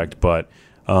placebo effect. But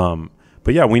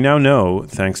yeah, we now know,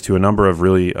 thanks to a number of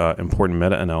really important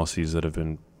meta-analyses that have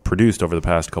been produced over the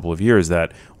past couple of years,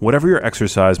 that whatever your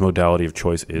exercise modality of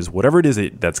choice is, whatever it is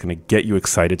that's going to get you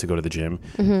excited to go to the gym,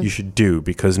 you should do,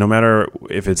 because no matter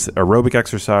if it's aerobic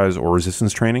exercise or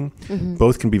resistance training,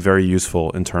 both can be very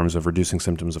useful in terms of reducing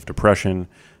symptoms of depression,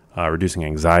 reducing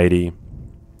anxiety,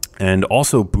 and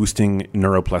also boosting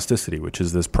neuroplasticity, which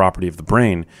is this property of the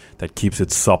brain that keeps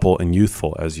it supple and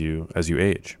youthful as you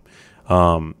age.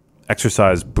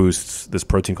 Exercise boosts this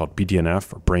protein called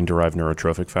BDNF, or brain-derived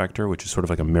neurotrophic factor, which is sort of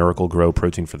like a miracle-grow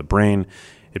protein for the brain.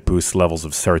 It boosts levels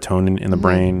of serotonin in the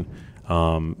brain.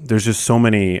 There's just so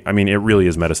many. I mean, it really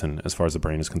is medicine as far as the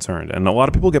brain is concerned. And a lot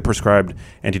of people get prescribed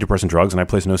antidepressant drugs, and I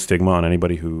place no stigma on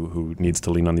anybody who needs to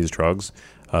lean on these drugs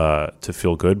to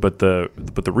feel good. But the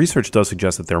research does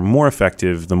suggest that they're more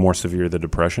effective the more severe the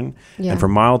depression. Yeah. And for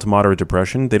mild to moderate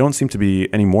depression, they don't seem to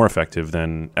be any more effective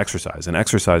than exercise. And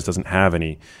exercise doesn't have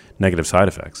any negative side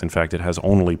effects. In fact, it has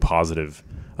only positive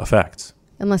effects.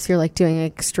 Unless you're like doing an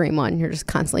extreme one, you're just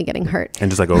constantly getting hurt. And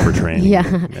just like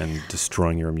overtraining and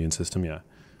destroying your immune system,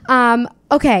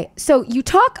 Okay, so you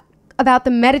talk about the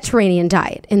Mediterranean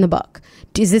diet in the book.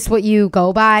 Is this what you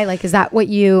go by? Like, is that what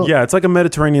you... Yeah, it's like a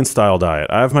Mediterranean style diet.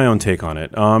 I have my own take on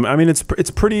it. I mean, it's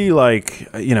pretty like,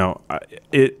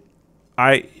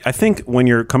 I think when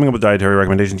you're coming up with dietary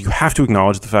recommendations, you have to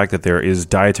acknowledge the fact that there is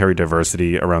dietary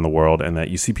diversity around the world, and that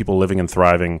you see people living and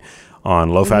thriving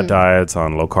on low-fat diets,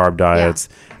 on low-carb diets.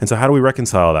 Yeah. And so how do we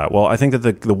reconcile that? Well, I think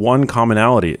that the one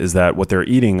commonality is that what they're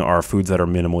eating are foods that are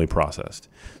minimally processed.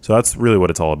 So that's really what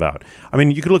it's all about. I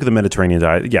mean, you could look at the Mediterranean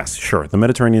diet. Yes, sure. The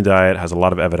Mediterranean diet has a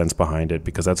lot of evidence behind it,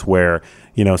 because that's where,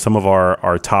 some of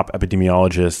our top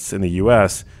epidemiologists in the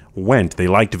U.S. went. They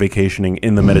liked vacationing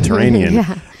in the Mediterranean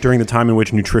during the time in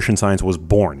which nutrition science was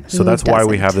born. So that's why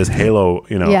we have this halo,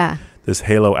 this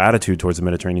halo attitude towards the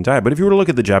Mediterranean diet. But if you were to look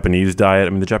at the Japanese diet, I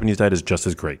mean, the Japanese diet is just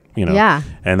as great,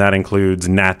 and that includes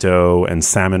natto and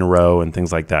salmon roe and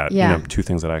things like that. Two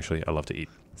things that I love to eat.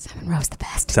 Salmon roe is the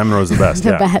best. Salmon roe is the best.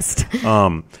 best.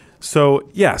 So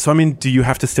I mean, do you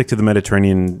have to stick to the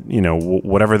Mediterranean,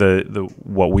 whatever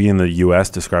what we in the U.S.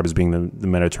 describe as being the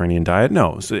Mediterranean diet?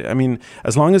 No. So, I mean,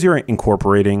 as long as you're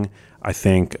incorporating, I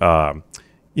think,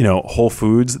 whole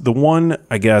foods. The one,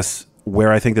 I guess,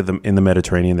 where I think that in the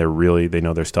Mediterranean they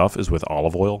know their stuff is with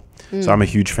olive oil. So I'm a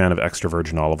huge fan of extra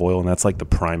virgin olive oil, and that's like the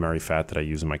primary fat that I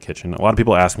use in my kitchen. A lot of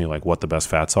people ask me like what the best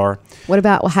fats are. What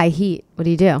about high heat? What do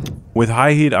you do? With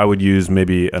high heat, I would use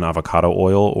maybe an avocado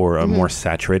oil or a more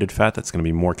saturated fat that's going to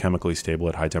be more chemically stable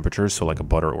at high temperatures, so like a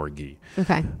butter or ghee.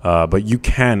 Okay. But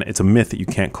it's a myth that you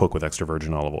can't cook with extra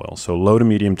virgin olive oil. So low to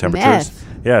medium temperatures. Myth.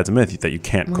 Yeah, it's a myth that you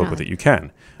can't cook with it. You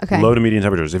can. Okay. Low to medium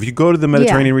temperatures. If you go to the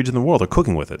Mediterranean region of the world, they're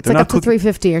cooking with it. It's like up to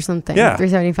 350 or something. Yeah.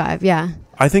 375. Yeah.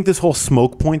 I think this whole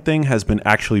smoke point thing has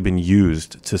actually been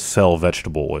used to sell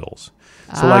vegetable oils.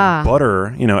 So like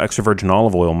butter, extra virgin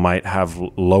olive oil might have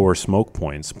lower smoke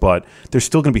points, but they're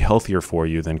still going to be healthier for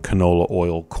you than canola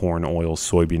oil, corn oil,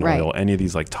 soybean oil, any of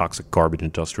these like toxic garbage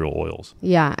industrial oils.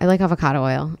 Yeah, I like avocado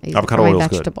oil. Avocado oil is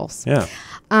vegetables. Good.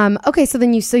 Yeah. Okay, so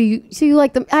then you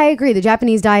like them. I agree. The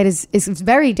Japanese diet is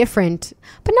very different,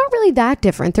 but not really that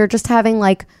different. They're just having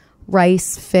like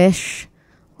rice, fish,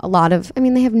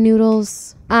 they have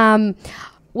noodles.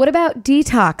 What about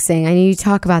detoxing? I know you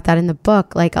talk about that in the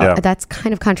book. Like that's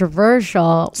kind of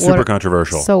controversial. Super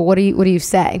controversial. So what do you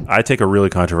say? I take a really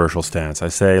controversial stance. I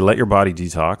say let your body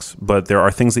detox, but there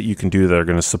are things that you can do that are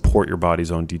going to support your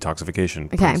body's own detoxification,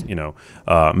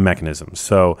 mechanisms.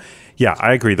 So yeah,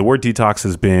 I agree. The word detox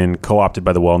has been co-opted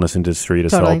by the wellness industry to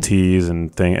sell teas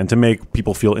and to make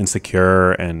people feel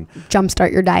insecure and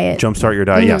jumpstart your diet.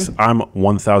 Yes, I'm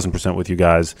 1,000% with you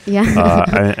guys.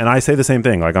 Yeah, and I say the same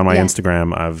thing. Like on my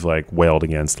Instagram, I've like wailed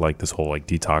against like this whole like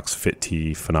detox fit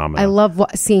tea phenomenon. I love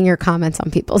seeing your comments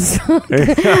on people's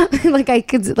like I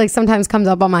could like sometimes comes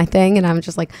up on my thing and I'm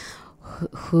just like,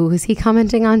 who is he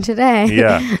commenting on today?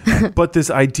 Yeah. But this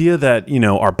idea that,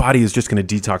 our body is just going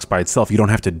to detox by itself. You don't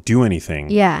have to do anything.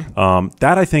 Yeah.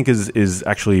 That I think is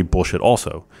actually bullshit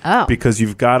also. Oh. Because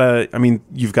you've got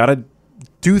to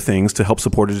do things to help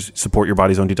support your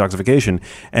body's own detoxification.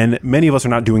 And many of us are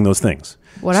not doing those things.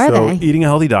 What are they? Eating a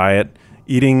healthy diet,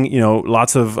 eating,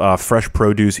 lots of fresh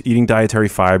produce, eating dietary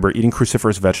fiber, eating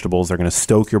cruciferous vegetables. They're going to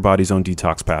stoke your body's own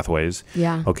detox pathways.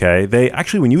 Yeah. Okay.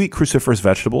 When you eat cruciferous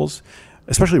vegetables,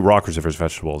 especially raw cruciferous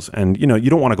vegetables, and you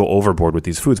don't want to go overboard with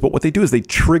these foods, but what they do is they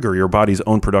trigger your body's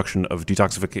own production of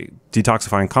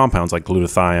detoxifying compounds like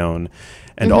glutathione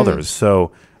and others.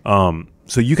 So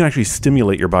you can actually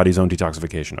stimulate your body's own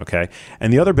detoxification. Okay.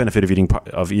 And the other benefit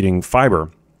of eating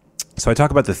fiber. So I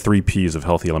talk about the 3 P's of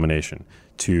healthy elimination: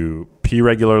 to pee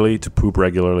regularly, to poop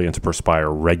regularly, and to perspire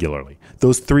regularly.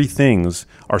 Those 3 things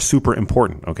are super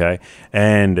important, okay?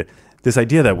 And this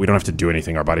idea that we don't have to do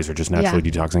anything, our bodies are just naturally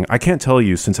detoxing. I can't tell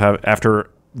you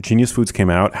after Genius Foods came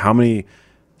out, how many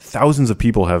thousands of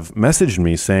people have messaged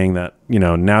me saying that,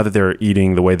 now that they're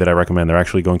eating the way that I recommend, they're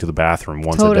actually going to the bathroom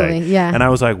once a day. Yeah. And I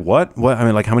was like, what? I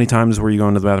mean, like, how many times were you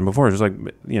going to the bathroom before? It was like,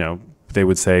 they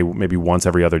would say maybe once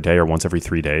every other day or once every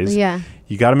 3 days. Yeah.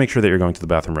 You got to make sure that you're going to the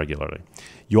bathroom regularly.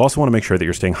 You also want to make sure that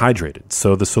you're staying hydrated.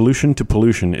 So the solution to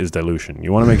pollution is dilution.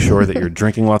 You want to make sure that you're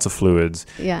drinking lots of fluids.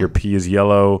 Yeah. Your pee is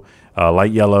yellow,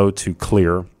 light yellow to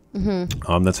clear.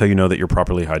 That's how you know that you're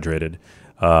properly hydrated.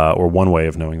 Or one way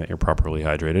of knowing that you're properly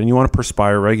hydrated. And you want to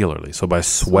perspire regularly. So by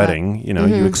sweating, you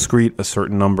excrete a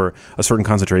certain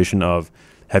concentration of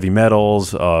heavy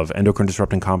metals, of endocrine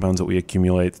disrupting compounds that we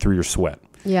accumulate through your sweat.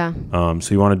 Yeah. So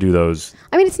you want to do those.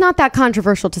 I mean, it's not that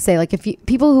controversial to say, like, if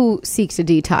people who seek to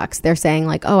detox, they're saying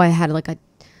like, oh, I had like a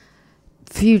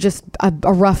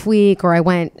rough week, or I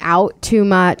went out too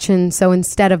much. And so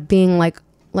instead of being like,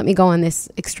 let me go on this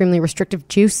extremely restrictive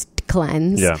juice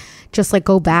cleanse, just like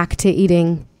go back to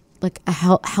eating like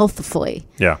healthfully.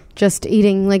 Yeah. Just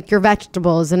eating like your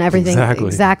vegetables and everything.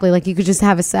 Exactly. Like you could just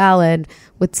have a salad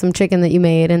with some chicken that you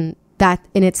made, and that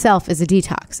in itself is a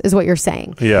detox, is what you're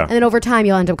saying. Yeah. And then over time,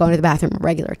 you'll end up going to the bathroom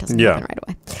regular. It doesn't happen right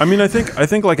away. I mean, I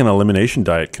think like an elimination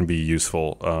diet can be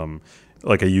useful,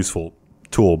 like a useful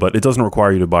tool, but it doesn't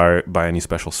require you to buy any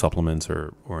special supplements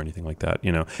or anything like that,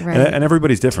 Right. And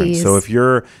everybody's different. Teas. So if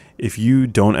you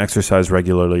don't exercise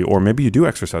regularly, or maybe you do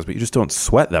exercise, but you just don't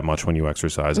sweat that much when you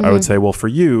exercise, I would say, well, for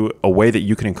you, a way that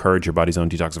you can encourage your body's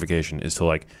own detoxification is to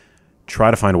like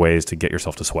try to find ways to get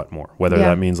yourself to sweat more, whether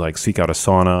that means like seek out a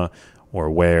sauna, or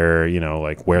wear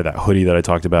that hoodie that I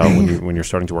talked about when you're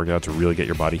starting to work out to really get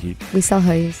your body heat. We sell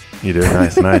hoodies. You do?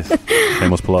 Nice.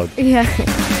 Shameless plug. Yeah.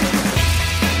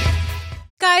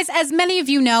 Guys, as many of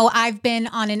you know, I've been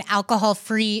on an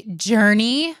alcohol-free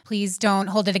journey. Please don't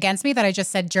hold it against me that I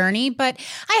just said journey, but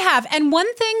I have. And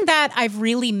one thing that I've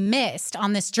really missed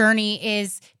on this journey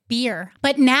is beer.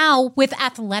 But now with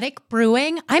Athletic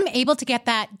Brewing, I'm able to get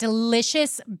that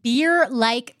delicious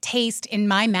beer-like taste in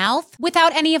my mouth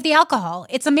without any of the alcohol.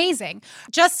 It's amazing.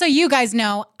 Just so you guys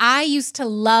know, I used to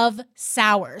love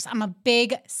sours. I'm a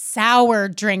big sour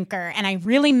drinker, and I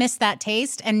really miss that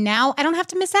taste. And now I don't have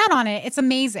to miss out on it. It's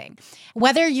amazing.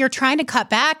 Whether you're trying to cut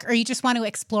back or you just want to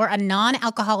explore a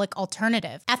non-alcoholic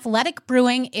alternative, Athletic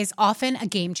Brewing is often a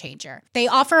game changer. They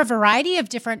offer a variety of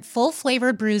different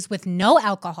full-flavored brews with no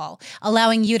alcohol,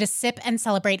 allowing you to sip and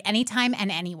celebrate anytime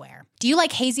and anywhere. Do you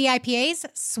like hazy IPAs,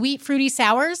 sweet fruity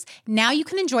sours? Now you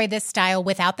can enjoy this style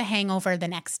without the hangover the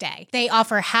next day. They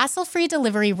offer hassle-free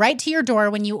delivery right to your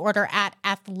door when you order at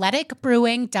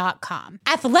athleticbrewing.com.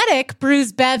 Athletic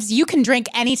brews bevs you can drink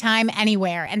anytime,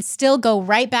 anywhere, and still go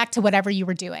right back to whatever you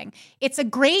were doing. It's a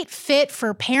great fit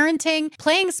for parenting,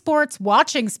 playing sports,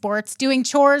 watching sports, doing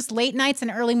chores, late nights,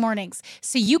 and early mornings,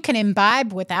 so you can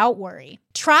imbibe without worry.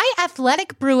 Try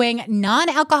Athletic Brewing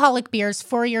non-alcoholic beers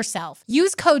for yourself.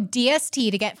 Use code DST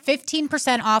to get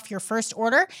 15% off your first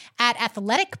order at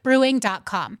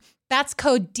athleticbrewing.com. That's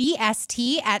code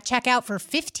DST at checkout for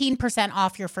 15%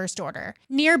 off your first order.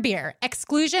 Near Beer.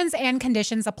 Exclusions and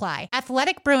conditions apply.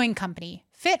 Athletic Brewing Company.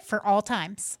 Fit for all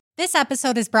times. This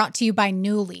episode is brought to you by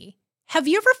Nuuly. Have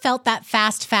you ever felt that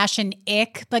fast fashion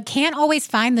ick, but can't always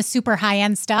find the super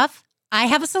high-end stuff? I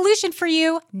have a solution for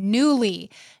you, Nuuly.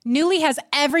 Nuuly has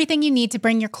everything you need to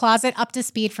bring your closet up to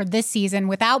speed for this season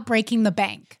without breaking the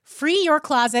bank. Free your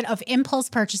closet of impulse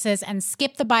purchases and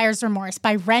skip the buyer's remorse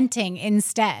by renting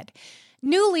instead.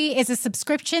 Nuuly is a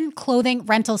subscription clothing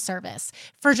rental service.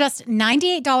 For just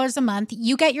 $98 a month,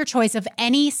 you get your choice of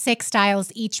any 6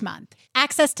 styles each month.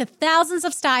 Access to thousands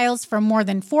of styles from more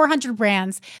than 400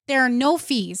 brands. There are no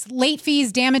fees, late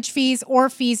fees, damage fees, or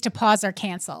fees to pause or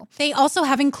cancel. They also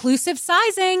have inclusive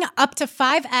sizing, up to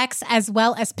 5X, as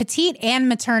well as petite and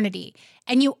maternity.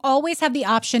 And you always have the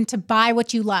option to buy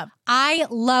what you love. I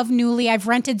love Nuuly. I've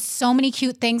rented so many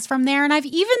cute things from there, and I've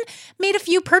even made a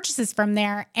few purchases from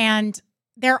there, and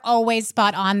they're always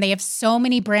spot on. They have so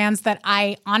many brands that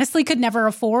I honestly could never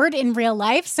afford in real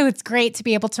life, so it's great to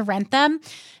be able to rent them.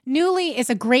 Nuuly is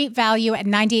a great value at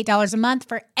 $98 a month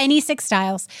for any 6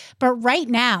 styles, but right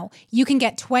now, you can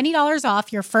get $20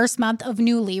 off your first month of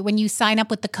Nuuly when you sign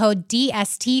up with the code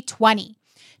DST20.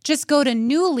 Just go to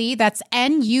Nuuly, that's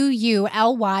NUULY.com,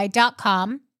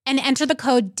 and enter the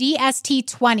code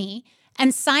DST20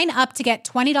 and sign up to get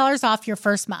 $20 off your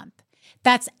first month.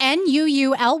 That's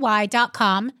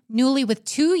NUULY.com, Nuuly with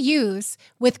 2 U's,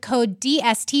 with code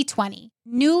DST20.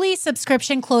 Nuuly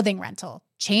subscription clothing rental.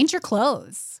 Change your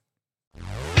clothes.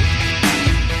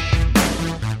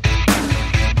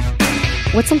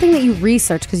 What's something that you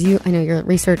researched, because I know you're a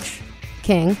research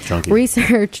king, Junkie.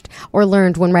 researched or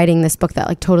learned when writing this book that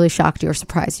like totally shocked you or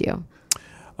surprised you?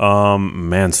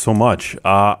 Man, so much.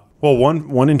 Well,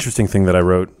 one interesting thing that I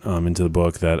wrote into the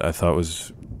book that I thought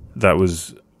was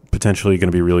potentially going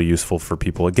to be really useful for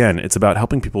people. Again, it's about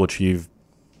helping people achieve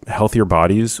healthier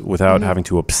bodies without having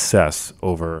to obsess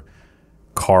over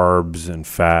carbs and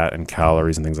fat and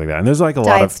calories and things like that. And there's like a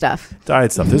lot of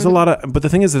diet stuff. There's a lot of, but the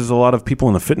thing is, there's a lot of people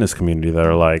in the fitness community that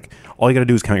are like, all you got to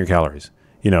do is count your calories,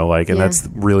 and that's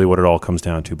really what it all comes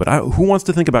down to. But who wants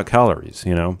to think about calories,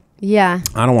 Yeah.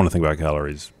 I don't want to think about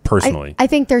calories personally. I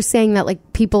think they're saying that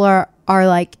like people are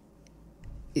like,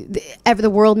 the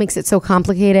world makes it so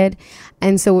complicated,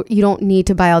 and so you don't need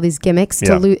to buy all these gimmicks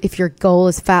to lose if your goal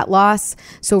is fat loss.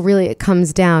 So really it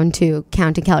comes down to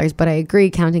counting calories. But I agree,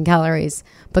 counting calories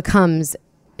becomes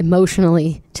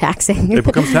emotionally taxing. It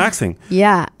becomes taxing.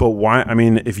 Yeah. But why? I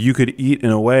mean, if you could eat in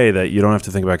a way that you don't have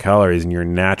to think about calories and you're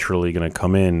naturally going to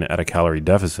come in at a calorie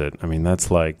deficit, I mean,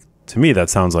 that's like, to me, that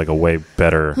sounds like a way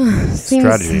better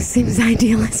strategy. Seems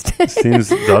idealistic.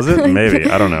 Does it? Maybe.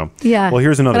 I don't know. Yeah. Well,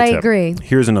 here's another tip. I agree.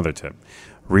 Here's another tip.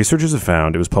 Researchers have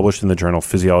found, it was published in the journal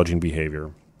Physiology and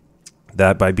Behavior,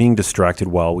 that by being distracted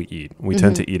while we eat, we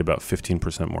tend to eat about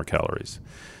 15% more calories.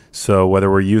 So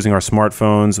whether we're using our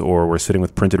smartphones or we're sitting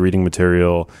with printed reading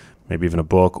material, maybe even a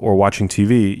book, or watching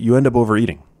TV, you end up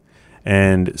overeating.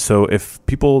 And so if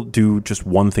people do just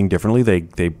one thing differently,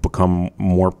 they become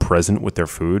more present with their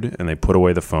food, and they put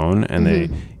away the phone and they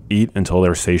eat until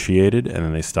they're satiated, and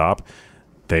then they stop.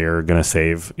 They are going to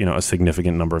save, a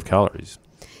significant number of calories.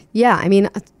 Yeah, I mean,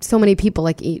 so many people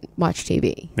watch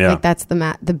TV. Yeah. Like that's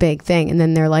the big thing, and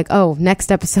then they're like, "Oh,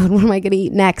 next episode, what am I going to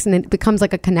eat next?" And it becomes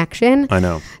like a connection. I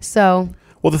know. So,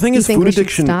 well, the thing is, food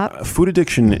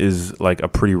addiction is like a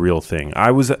pretty real thing.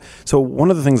 So one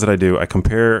of the things that I do, I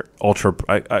compare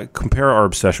our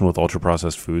obsession with ultra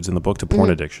processed foods in the book to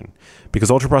porn addiction, because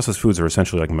ultra processed foods are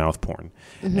essentially like mouth porn.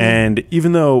 And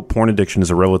even though porn addiction is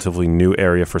a relatively new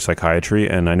area for psychiatry,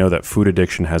 and I know that food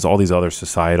addiction has all these other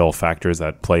societal factors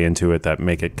that play into it that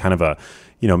make it kind of a,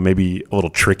 maybe a little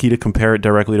tricky to compare it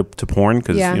directly to porn,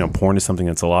 because porn is something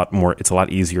that's a lot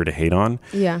easier to hate on.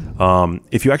 Yeah.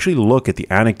 If you actually look at the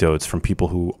anecdotes from people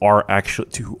who are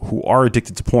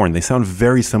addicted to porn, they sound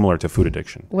very similar to food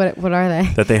addiction. What are they?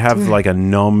 That they have like a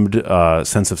numbed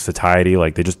sense of satiety,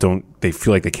 like they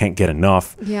feel like they can't get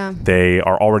enough. Yeah. They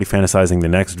are already fantasizing the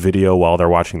next video while they're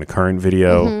watching the current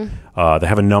video. They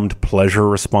have a numbed pleasure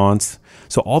response.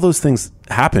 So all those things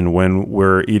happen when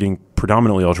we're eating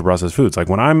predominantly ultra-processed foods. Like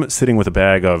when I'm sitting with a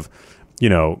bag of,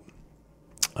 we'll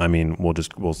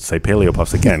say Paleo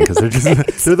Puffs again, because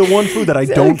they're the one food that I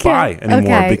don't buy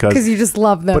anymore because you just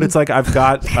love them. But it's like I've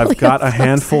got a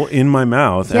handful in my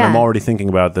mouth, and I'm already thinking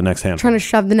about the next handful. Trying to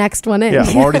shove the next one in. Yeah,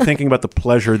 I'm already thinking about the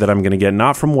pleasure that I'm going to get,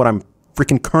 not from what I'm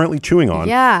freaking currently chewing on.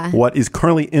 Yeah. What is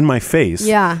currently in my face.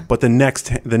 Yeah. But the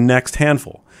next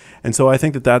handful. And so I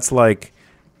think that's kind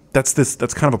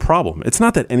of a problem. It's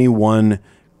not that any one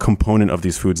component of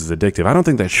these foods is addictive. I don't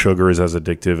think that sugar is as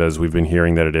addictive as we've been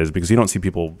hearing that it is, because you don't see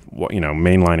people,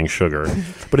 mainlining sugar.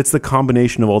 But it's the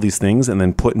combination of all these things and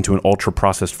then put into an ultra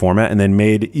processed format and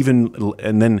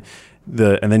then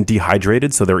and then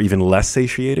dehydrated, so they're even less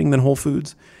satiating than whole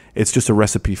foods, it's just a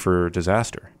recipe for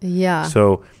disaster. Yeah.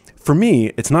 So for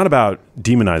me, it's not about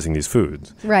demonizing these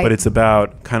foods, right, but it's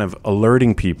about kind of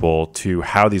alerting people to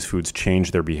how these foods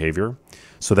change their behavior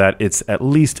so that it's at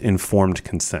least informed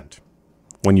consent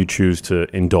when you choose to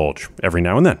indulge every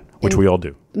now and then, which we all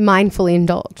do. Mindfully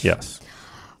indulge. Yes.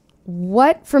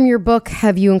 What from your book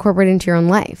have you incorporated into your own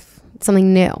life?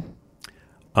 Something new?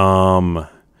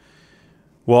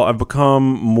 Well, I've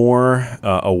become more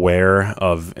aware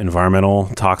of environmental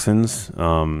toxins.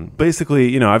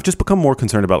 Basically, I've just become more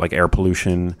concerned about like air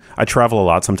pollution. I travel a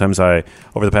lot. Sometimes over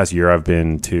the past year, I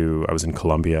was in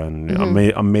Colombia, and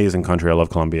amazing country. I love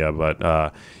Colombia, but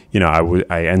I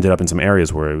ended up in some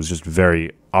areas where it was just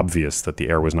very obvious that the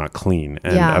air was not clean,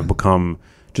 and I've become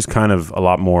just kind of a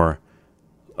lot more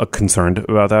concerned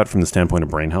about that from the standpoint of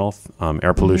brain health.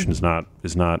 Air pollution is not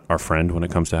our friend when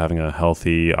it comes to having a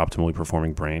healthy, optimally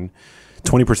performing brain.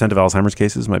 20% of Alzheimer's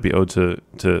cases might be owed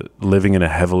to living in a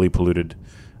heavily polluted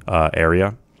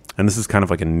area. And this is kind of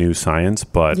like a new science,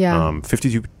 but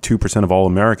 52% of all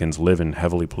Americans live in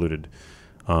heavily polluted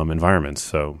environments.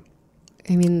 So,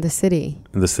 I mean, the city,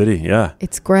 yeah.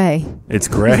 It's gray. It's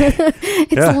gray.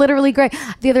 It's literally gray.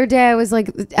 The other day, I was like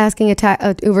asking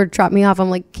Uber to drop me off. I'm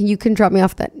like, you can drop me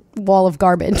off that wall of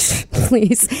garbage,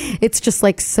 please. It's just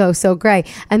like so gray.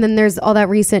 And then there's all that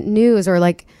recent news or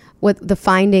like what the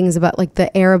findings about like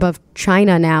the air above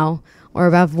China now or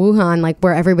above Wuhan, like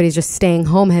where everybody's just staying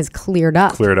home has cleared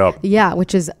up. Yeah,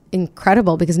 which is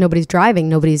incredible because nobody's driving.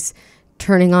 Nobody's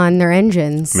turning on their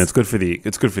engines. I mean, it's good for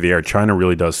the air. China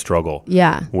really does struggle.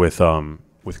 Yeah. With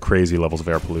crazy levels of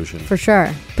air pollution. For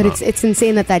sure. But it's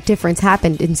insane that difference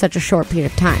happened in such a short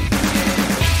period of time.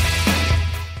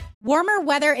 Warmer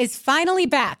weather is finally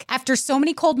back. After so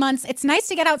many cold months, it's nice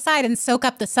to get outside and soak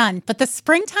up the sun. But the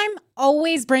springtime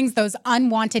always brings those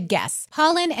unwanted guests,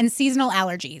 pollen and seasonal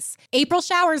allergies. April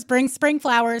showers bring spring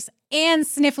flowers and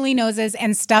sniffly noses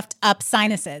and stuffed up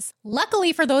sinuses.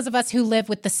 Luckily for those of us who live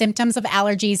with the symptoms of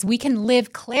allergies, we can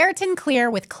live Claritin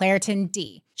Clear with Claritin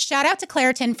D. Shout out to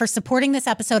Claritin for supporting this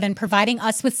episode and providing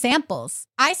us with samples.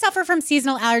 I suffer from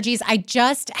seasonal allergies. I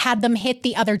just had them hit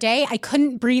the other day. I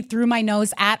couldn't breathe through my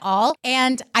nose at all.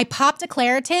 And I popped a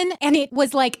Claritin and it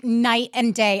was like night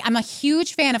and day. I'm a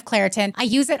huge fan of Claritin. I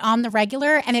use it on the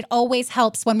regular and it always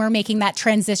helps when we're making that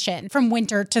transition from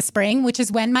winter to spring, which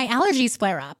is when my allergies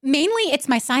flare up. Mainly it's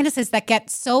my sinuses that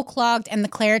get so clogged and the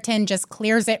Claritin just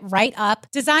clears it right up.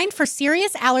 Designed for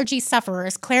serious allergy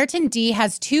sufferers, Claritin D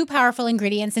has 2 powerful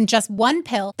ingredients in just 1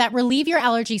 pill that relieve your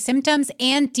allergy symptoms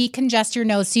and decongest your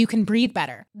nose so you can breathe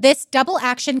better. This double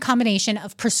action combination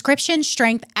of prescription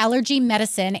strength allergy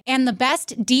medicine and the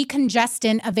best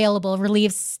decongestant available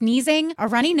relieves sneezing, a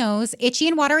runny nose, itchy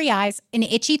and watery eyes, an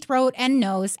itchy throat and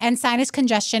nose, and sinus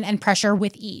congestion and pressure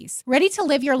with ease. Ready to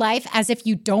live your life as if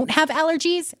you don't have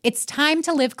allergies? It's time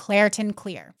to live Claritin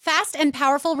Clear. Fast and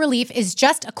powerful relief is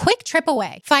just a quick trip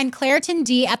away. Find Claritin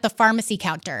D at the pharmacy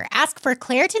counter. Ask for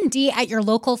Claritin D at your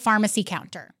local pharmacy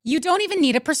counter. You don't even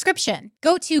need a prescription.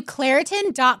 Go to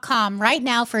Claritin.com right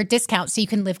now for a discount so you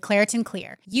can live Claritin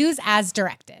Clear. Use as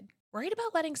directed. Worried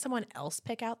about letting someone else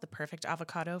pick out the perfect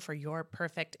avocado for your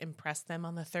perfect impress them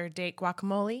on the third date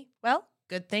guacamole? Well,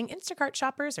 good thing Instacart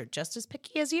shoppers are just as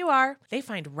picky as you are. They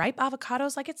find ripe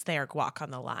avocados like it's their guac on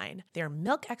the line. They're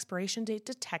milk expiration date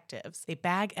detectives. They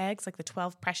bag eggs like the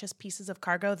 12 precious pieces of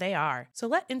cargo they are. So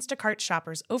let Instacart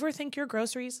shoppers overthink your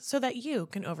groceries so that you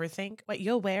can overthink what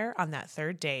you'll wear on that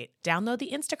third date. Download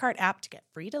the Instacart app to get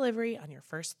free delivery on your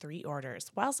first 3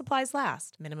 orders while supplies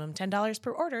last. Minimum $10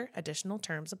 per order. Additional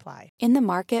terms apply. In the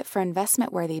market for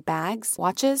investment-worthy bags,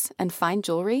 watches, and fine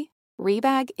jewelry,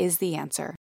 Rebag is the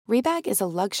answer. Rebag is a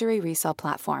luxury resale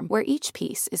platform where each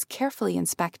piece is carefully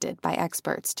inspected by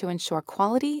experts to ensure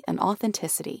quality and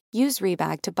authenticity. Use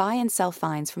Rebag to buy and sell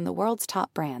finds from the world's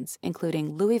top brands,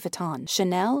 including Louis Vuitton,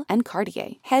 Chanel, and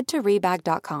Cartier. Head to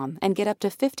Rebag.com and get up to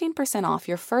 15% off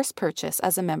your first purchase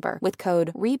as a member with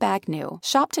code REBAGNEW.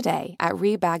 Shop today at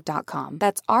Rebag.com.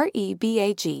 That's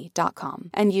REBAG.com.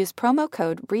 And use promo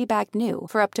code REBAGNEW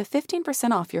for up to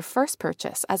 15% off your first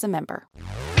purchase as a member.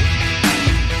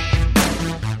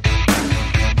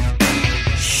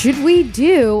 Should we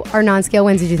do our non-scale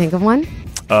wins? Did you think of one?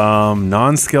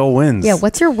 Non-scale wins. Yeah,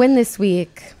 what's your win this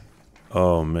week?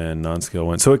 Oh man, non-scale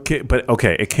wins. So it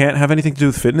can't have anything to do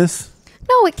with fitness?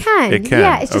 No, it can. It can.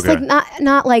 Yeah, it's just like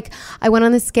not like I went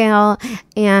on the scale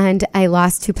and I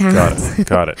lost 2 pounds.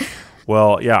 Got it.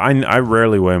 Well, yeah, I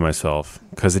rarely weigh myself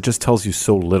because it just tells you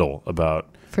so little about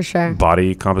for sure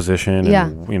body composition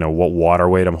and what water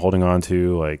weight I'm holding on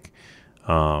to, like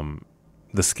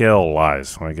the scale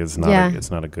lies. Like it's not.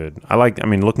 It's not a good. I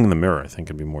mean, looking in the mirror, I think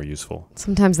could be more useful.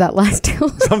 Sometimes that lies too.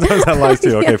 Sometimes that lies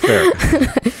too. Okay,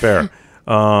 fair.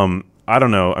 I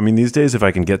don't know. I mean, these days, if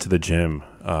I can get to the gym,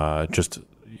 just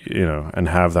and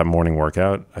have that morning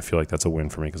workout, I feel like that's a win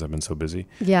for me because I've been so busy.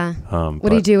 Yeah. What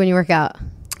do you do when you work out?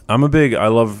 I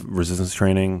love resistance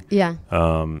training. Yeah.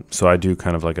 So I do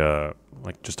kind of like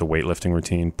just a weightlifting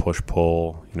routine, push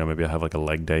pull. Maybe I have like a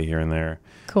leg day here and there.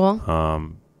 Cool.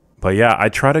 But yeah, I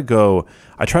try to go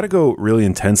really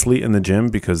intensely in the gym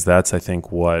because that's, I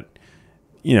think, what,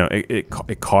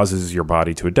 it causes your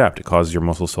body to adapt. It causes your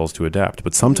muscle cells to adapt.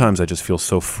 But sometimes I just feel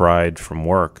so fried from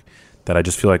work that I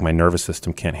just feel like my nervous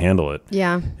system can't handle it.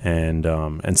 Yeah. And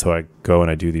so I go and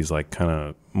I do these like kind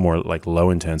of more like low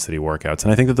intensity workouts.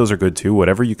 And I think that those are good too.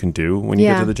 Whatever you can do when you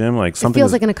get to the gym, like something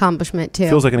feels like an accomplishment too.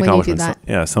 Feels like an accomplishment. You do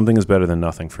that. Yeah. Something is better than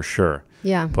nothing for sure.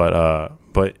 Yeah. But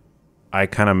I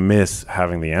kind of miss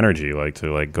having the energy, like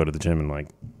to like go to the gym and like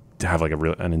to have like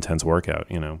an intense workout,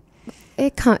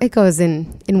 It goes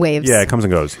in waves. Yeah, it comes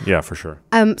and goes. Yeah, for sure.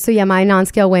 So yeah, my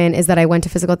non-scale win is that I went to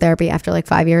physical therapy after like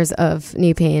 5 years of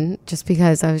knee pain, just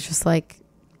because I was just like,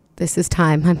 this is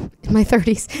time. I'm in my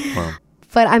 30s. Wow.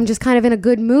 But I'm just kind of in a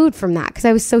good mood from that because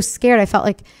I was so scared. I felt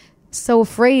like so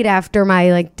afraid after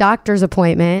my like doctor's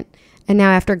appointment, and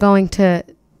now after going to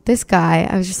this guy,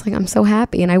 I was just like, I'm so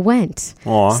happy, and I went.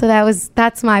 Aww. So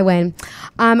that's my win.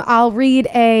 I'll read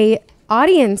a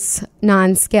audience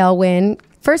non-scale win.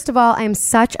 First of all, I am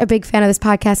such a big fan of this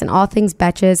podcast and all things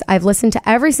Betches. I've listened to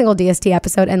every single DST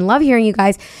episode and love hearing you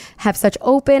guys have such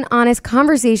open, honest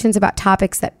conversations about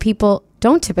topics that people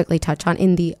don't typically touch on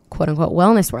in the quote-unquote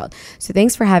wellness world. So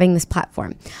thanks for having this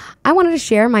platform. I wanted to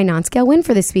share my non-scale win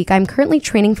for this week. I'm currently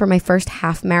training for my first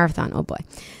half marathon. Oh boy,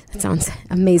 that sounds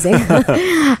amazing.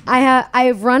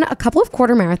 I've run a couple of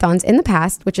quarter marathons in the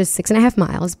past, which is 6.5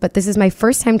 miles, but this is my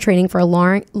first time training for a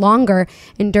longer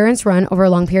endurance run over a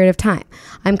long period of time.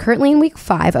 I'm currently in week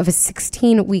 5 of a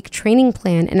 16-week training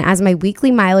plan, and as my weekly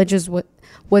mileage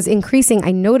was increasing,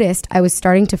 I noticed I was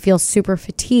starting to feel super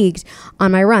fatigued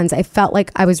on my runs. I felt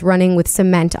like I was running with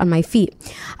cement on my feet.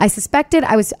 I suspected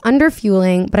I was under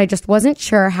fueling, but I just wasn't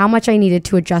sure how much I needed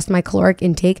to adjust my caloric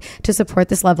intake to support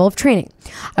this level of training.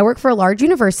 I work for a large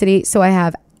university, so I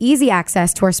have easy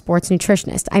access to our sports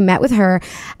nutritionist. I met with her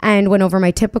and went over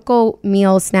my typical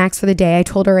meals, snacks for the day. I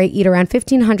told her I eat around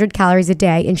 1,500 calories a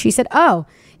day, and she said, "Oh,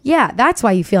 yeah, that's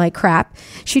why you feel like crap."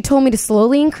 She told me to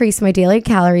slowly increase my daily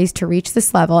calories to reach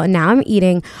this level, and now I'm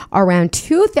eating around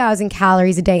 2,000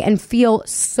 calories a day and feel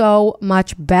so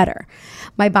much better.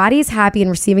 My body is happy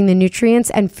and receiving the nutrients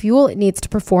and fuel it needs to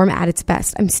perform at its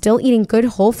best. I'm still eating good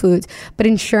whole foods, but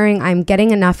ensuring I'm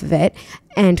getting enough of it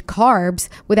and carbs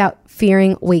without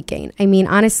fearing weight gain. I mean,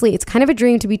 honestly, it's kind of a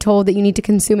dream to be told that you need to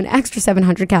consume an extra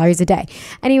 700 calories a day.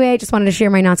 Anyway, I just wanted to share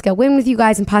my non-scale win with you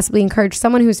guys and possibly encourage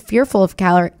someone who's fearful of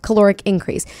caloric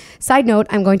increase. Side note,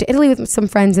 I'm going to Italy with some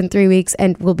friends in 3 weeks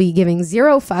and will be giving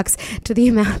 0 fucks to the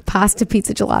amount of pasta,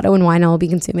 pizza, gelato, and wine I will be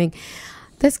consuming.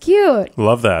 That's cute.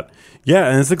 Love that. Yeah,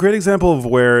 and it's a great example of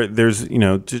where there's,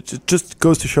 just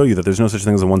goes to show you that there's no such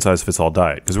thing as a one-size-fits-all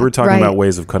diet. Because we're talking about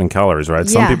ways of cutting calories, right?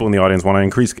 Yeah. Some people in the audience want to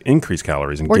increase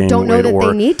calories and or gain don't know weight, that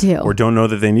they need to. Or don't know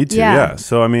that they need to, yeah.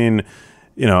 So, I mean,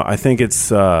 I think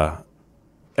it's...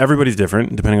 everybody's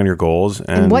different depending on your goals.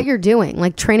 And what you're doing.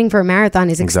 Like training for a marathon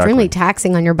is extremely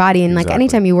taxing on your body. And like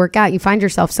anytime you work out, you find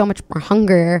yourself so much more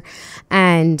hungrier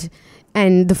and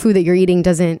the food that you're eating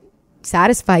doesn't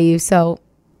satisfy you. So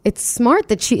it's smart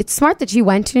that she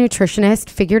went to a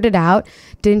nutritionist, figured it out,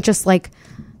 didn't just like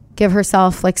give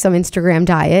herself like some Instagram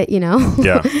diet,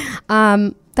 Yeah.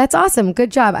 That's awesome.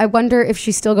 Good job. I wonder if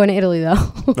she's still going to Italy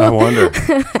though. I wonder.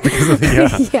 Because of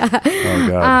yeah. Oh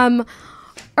God.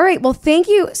 All right. Well, thank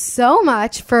you so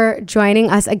much for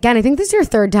joining us again. I think this is your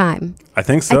 3rd time. I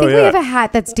think so, I think we have a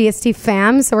hat that's DST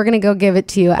fam, so we're going to go give it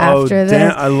to you after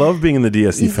this. I love being in the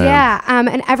DST fam. Yeah.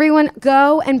 And everyone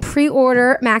go and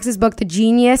pre-order Max's book, The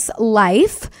Genius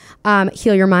Life.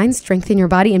 Heal your mind, strengthen your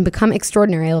body, and become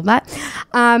extraordinary. I love that.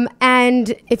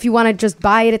 And if you want to just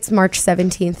buy it, it's March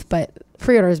 17th, but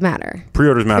pre-orders matter.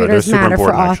 Pre-orders matter. They're super matter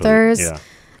important, for authors. Actually.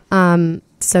 Yeah.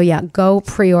 So yeah, go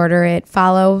pre-order it.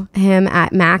 Follow him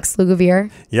at Max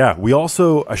Lugavere. Yeah, we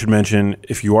also, I should mention,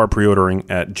 if you are pre-ordering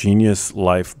at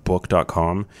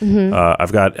geniuslifebook.com,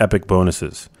 I've got epic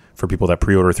bonuses for people that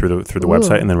pre-order through the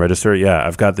website and then register. Yeah,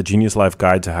 I've got the Genius Life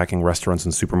Guide to Hacking Restaurants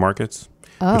and Supermarkets,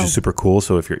 which is super cool.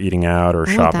 So if you're eating out or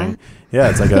shopping,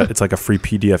 it's like a free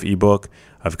PDF ebook.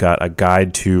 I've got a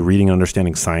guide to reading and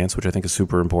understanding science, which I think is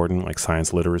super important. Like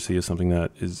science literacy is something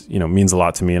that is, means a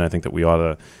lot to me, and I think that we ought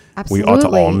to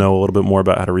all know a little bit more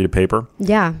about how to read a paper.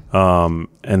 Yeah.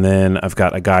 And then I've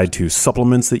got a guide to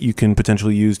supplements that you can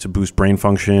potentially use to boost brain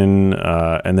function.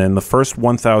 And then the first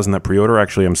 1,000 that pre-order,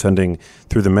 actually, I'm sending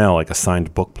through the mail like a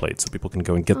signed book plate, so people can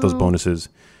go and get those bonuses.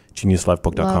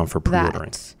 GeniusLifeBook.com for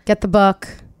pre-ordering. Get the book.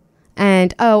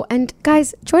 And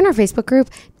guys, join our Facebook group,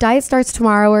 Diet Starts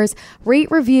Tomorrowers.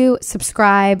 Rate, review,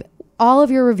 subscribe. All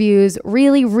of your reviews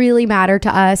really, really matter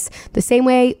to us. The same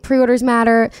way pre-orders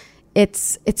matter.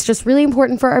 It's just really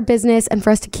important for our business and for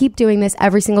us to keep doing this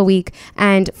every single week.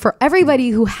 And for everybody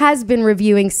who has been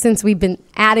reviewing since we've been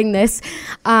adding this,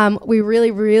 we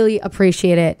really, really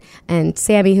appreciate it. And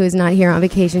Sammy, who is not here on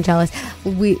vacation, jealous,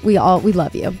 we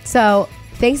love you. So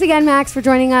thanks again, Max, for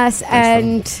joining us.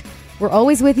 Thanks, we're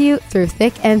always with you through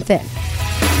thick and thin.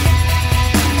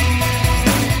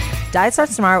 Diet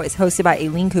Starts Tomorrow is hosted by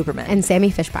Aileen Cooperman and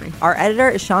Sammy Fishbein. Our editor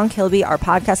is Sean Kilby. Our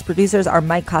podcast producers are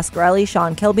Mike Coscarelli,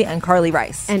 Sean Kilby, and Carly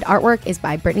Rice. And artwork is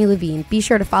by Brittany Levine. Be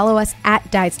sure to follow us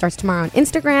at Diet Starts Tomorrow on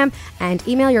Instagram and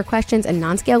email your questions and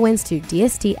non-scale wins to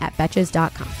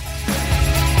dst@betches.com.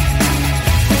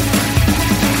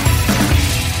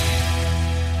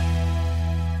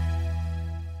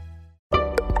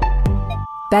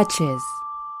 Betches.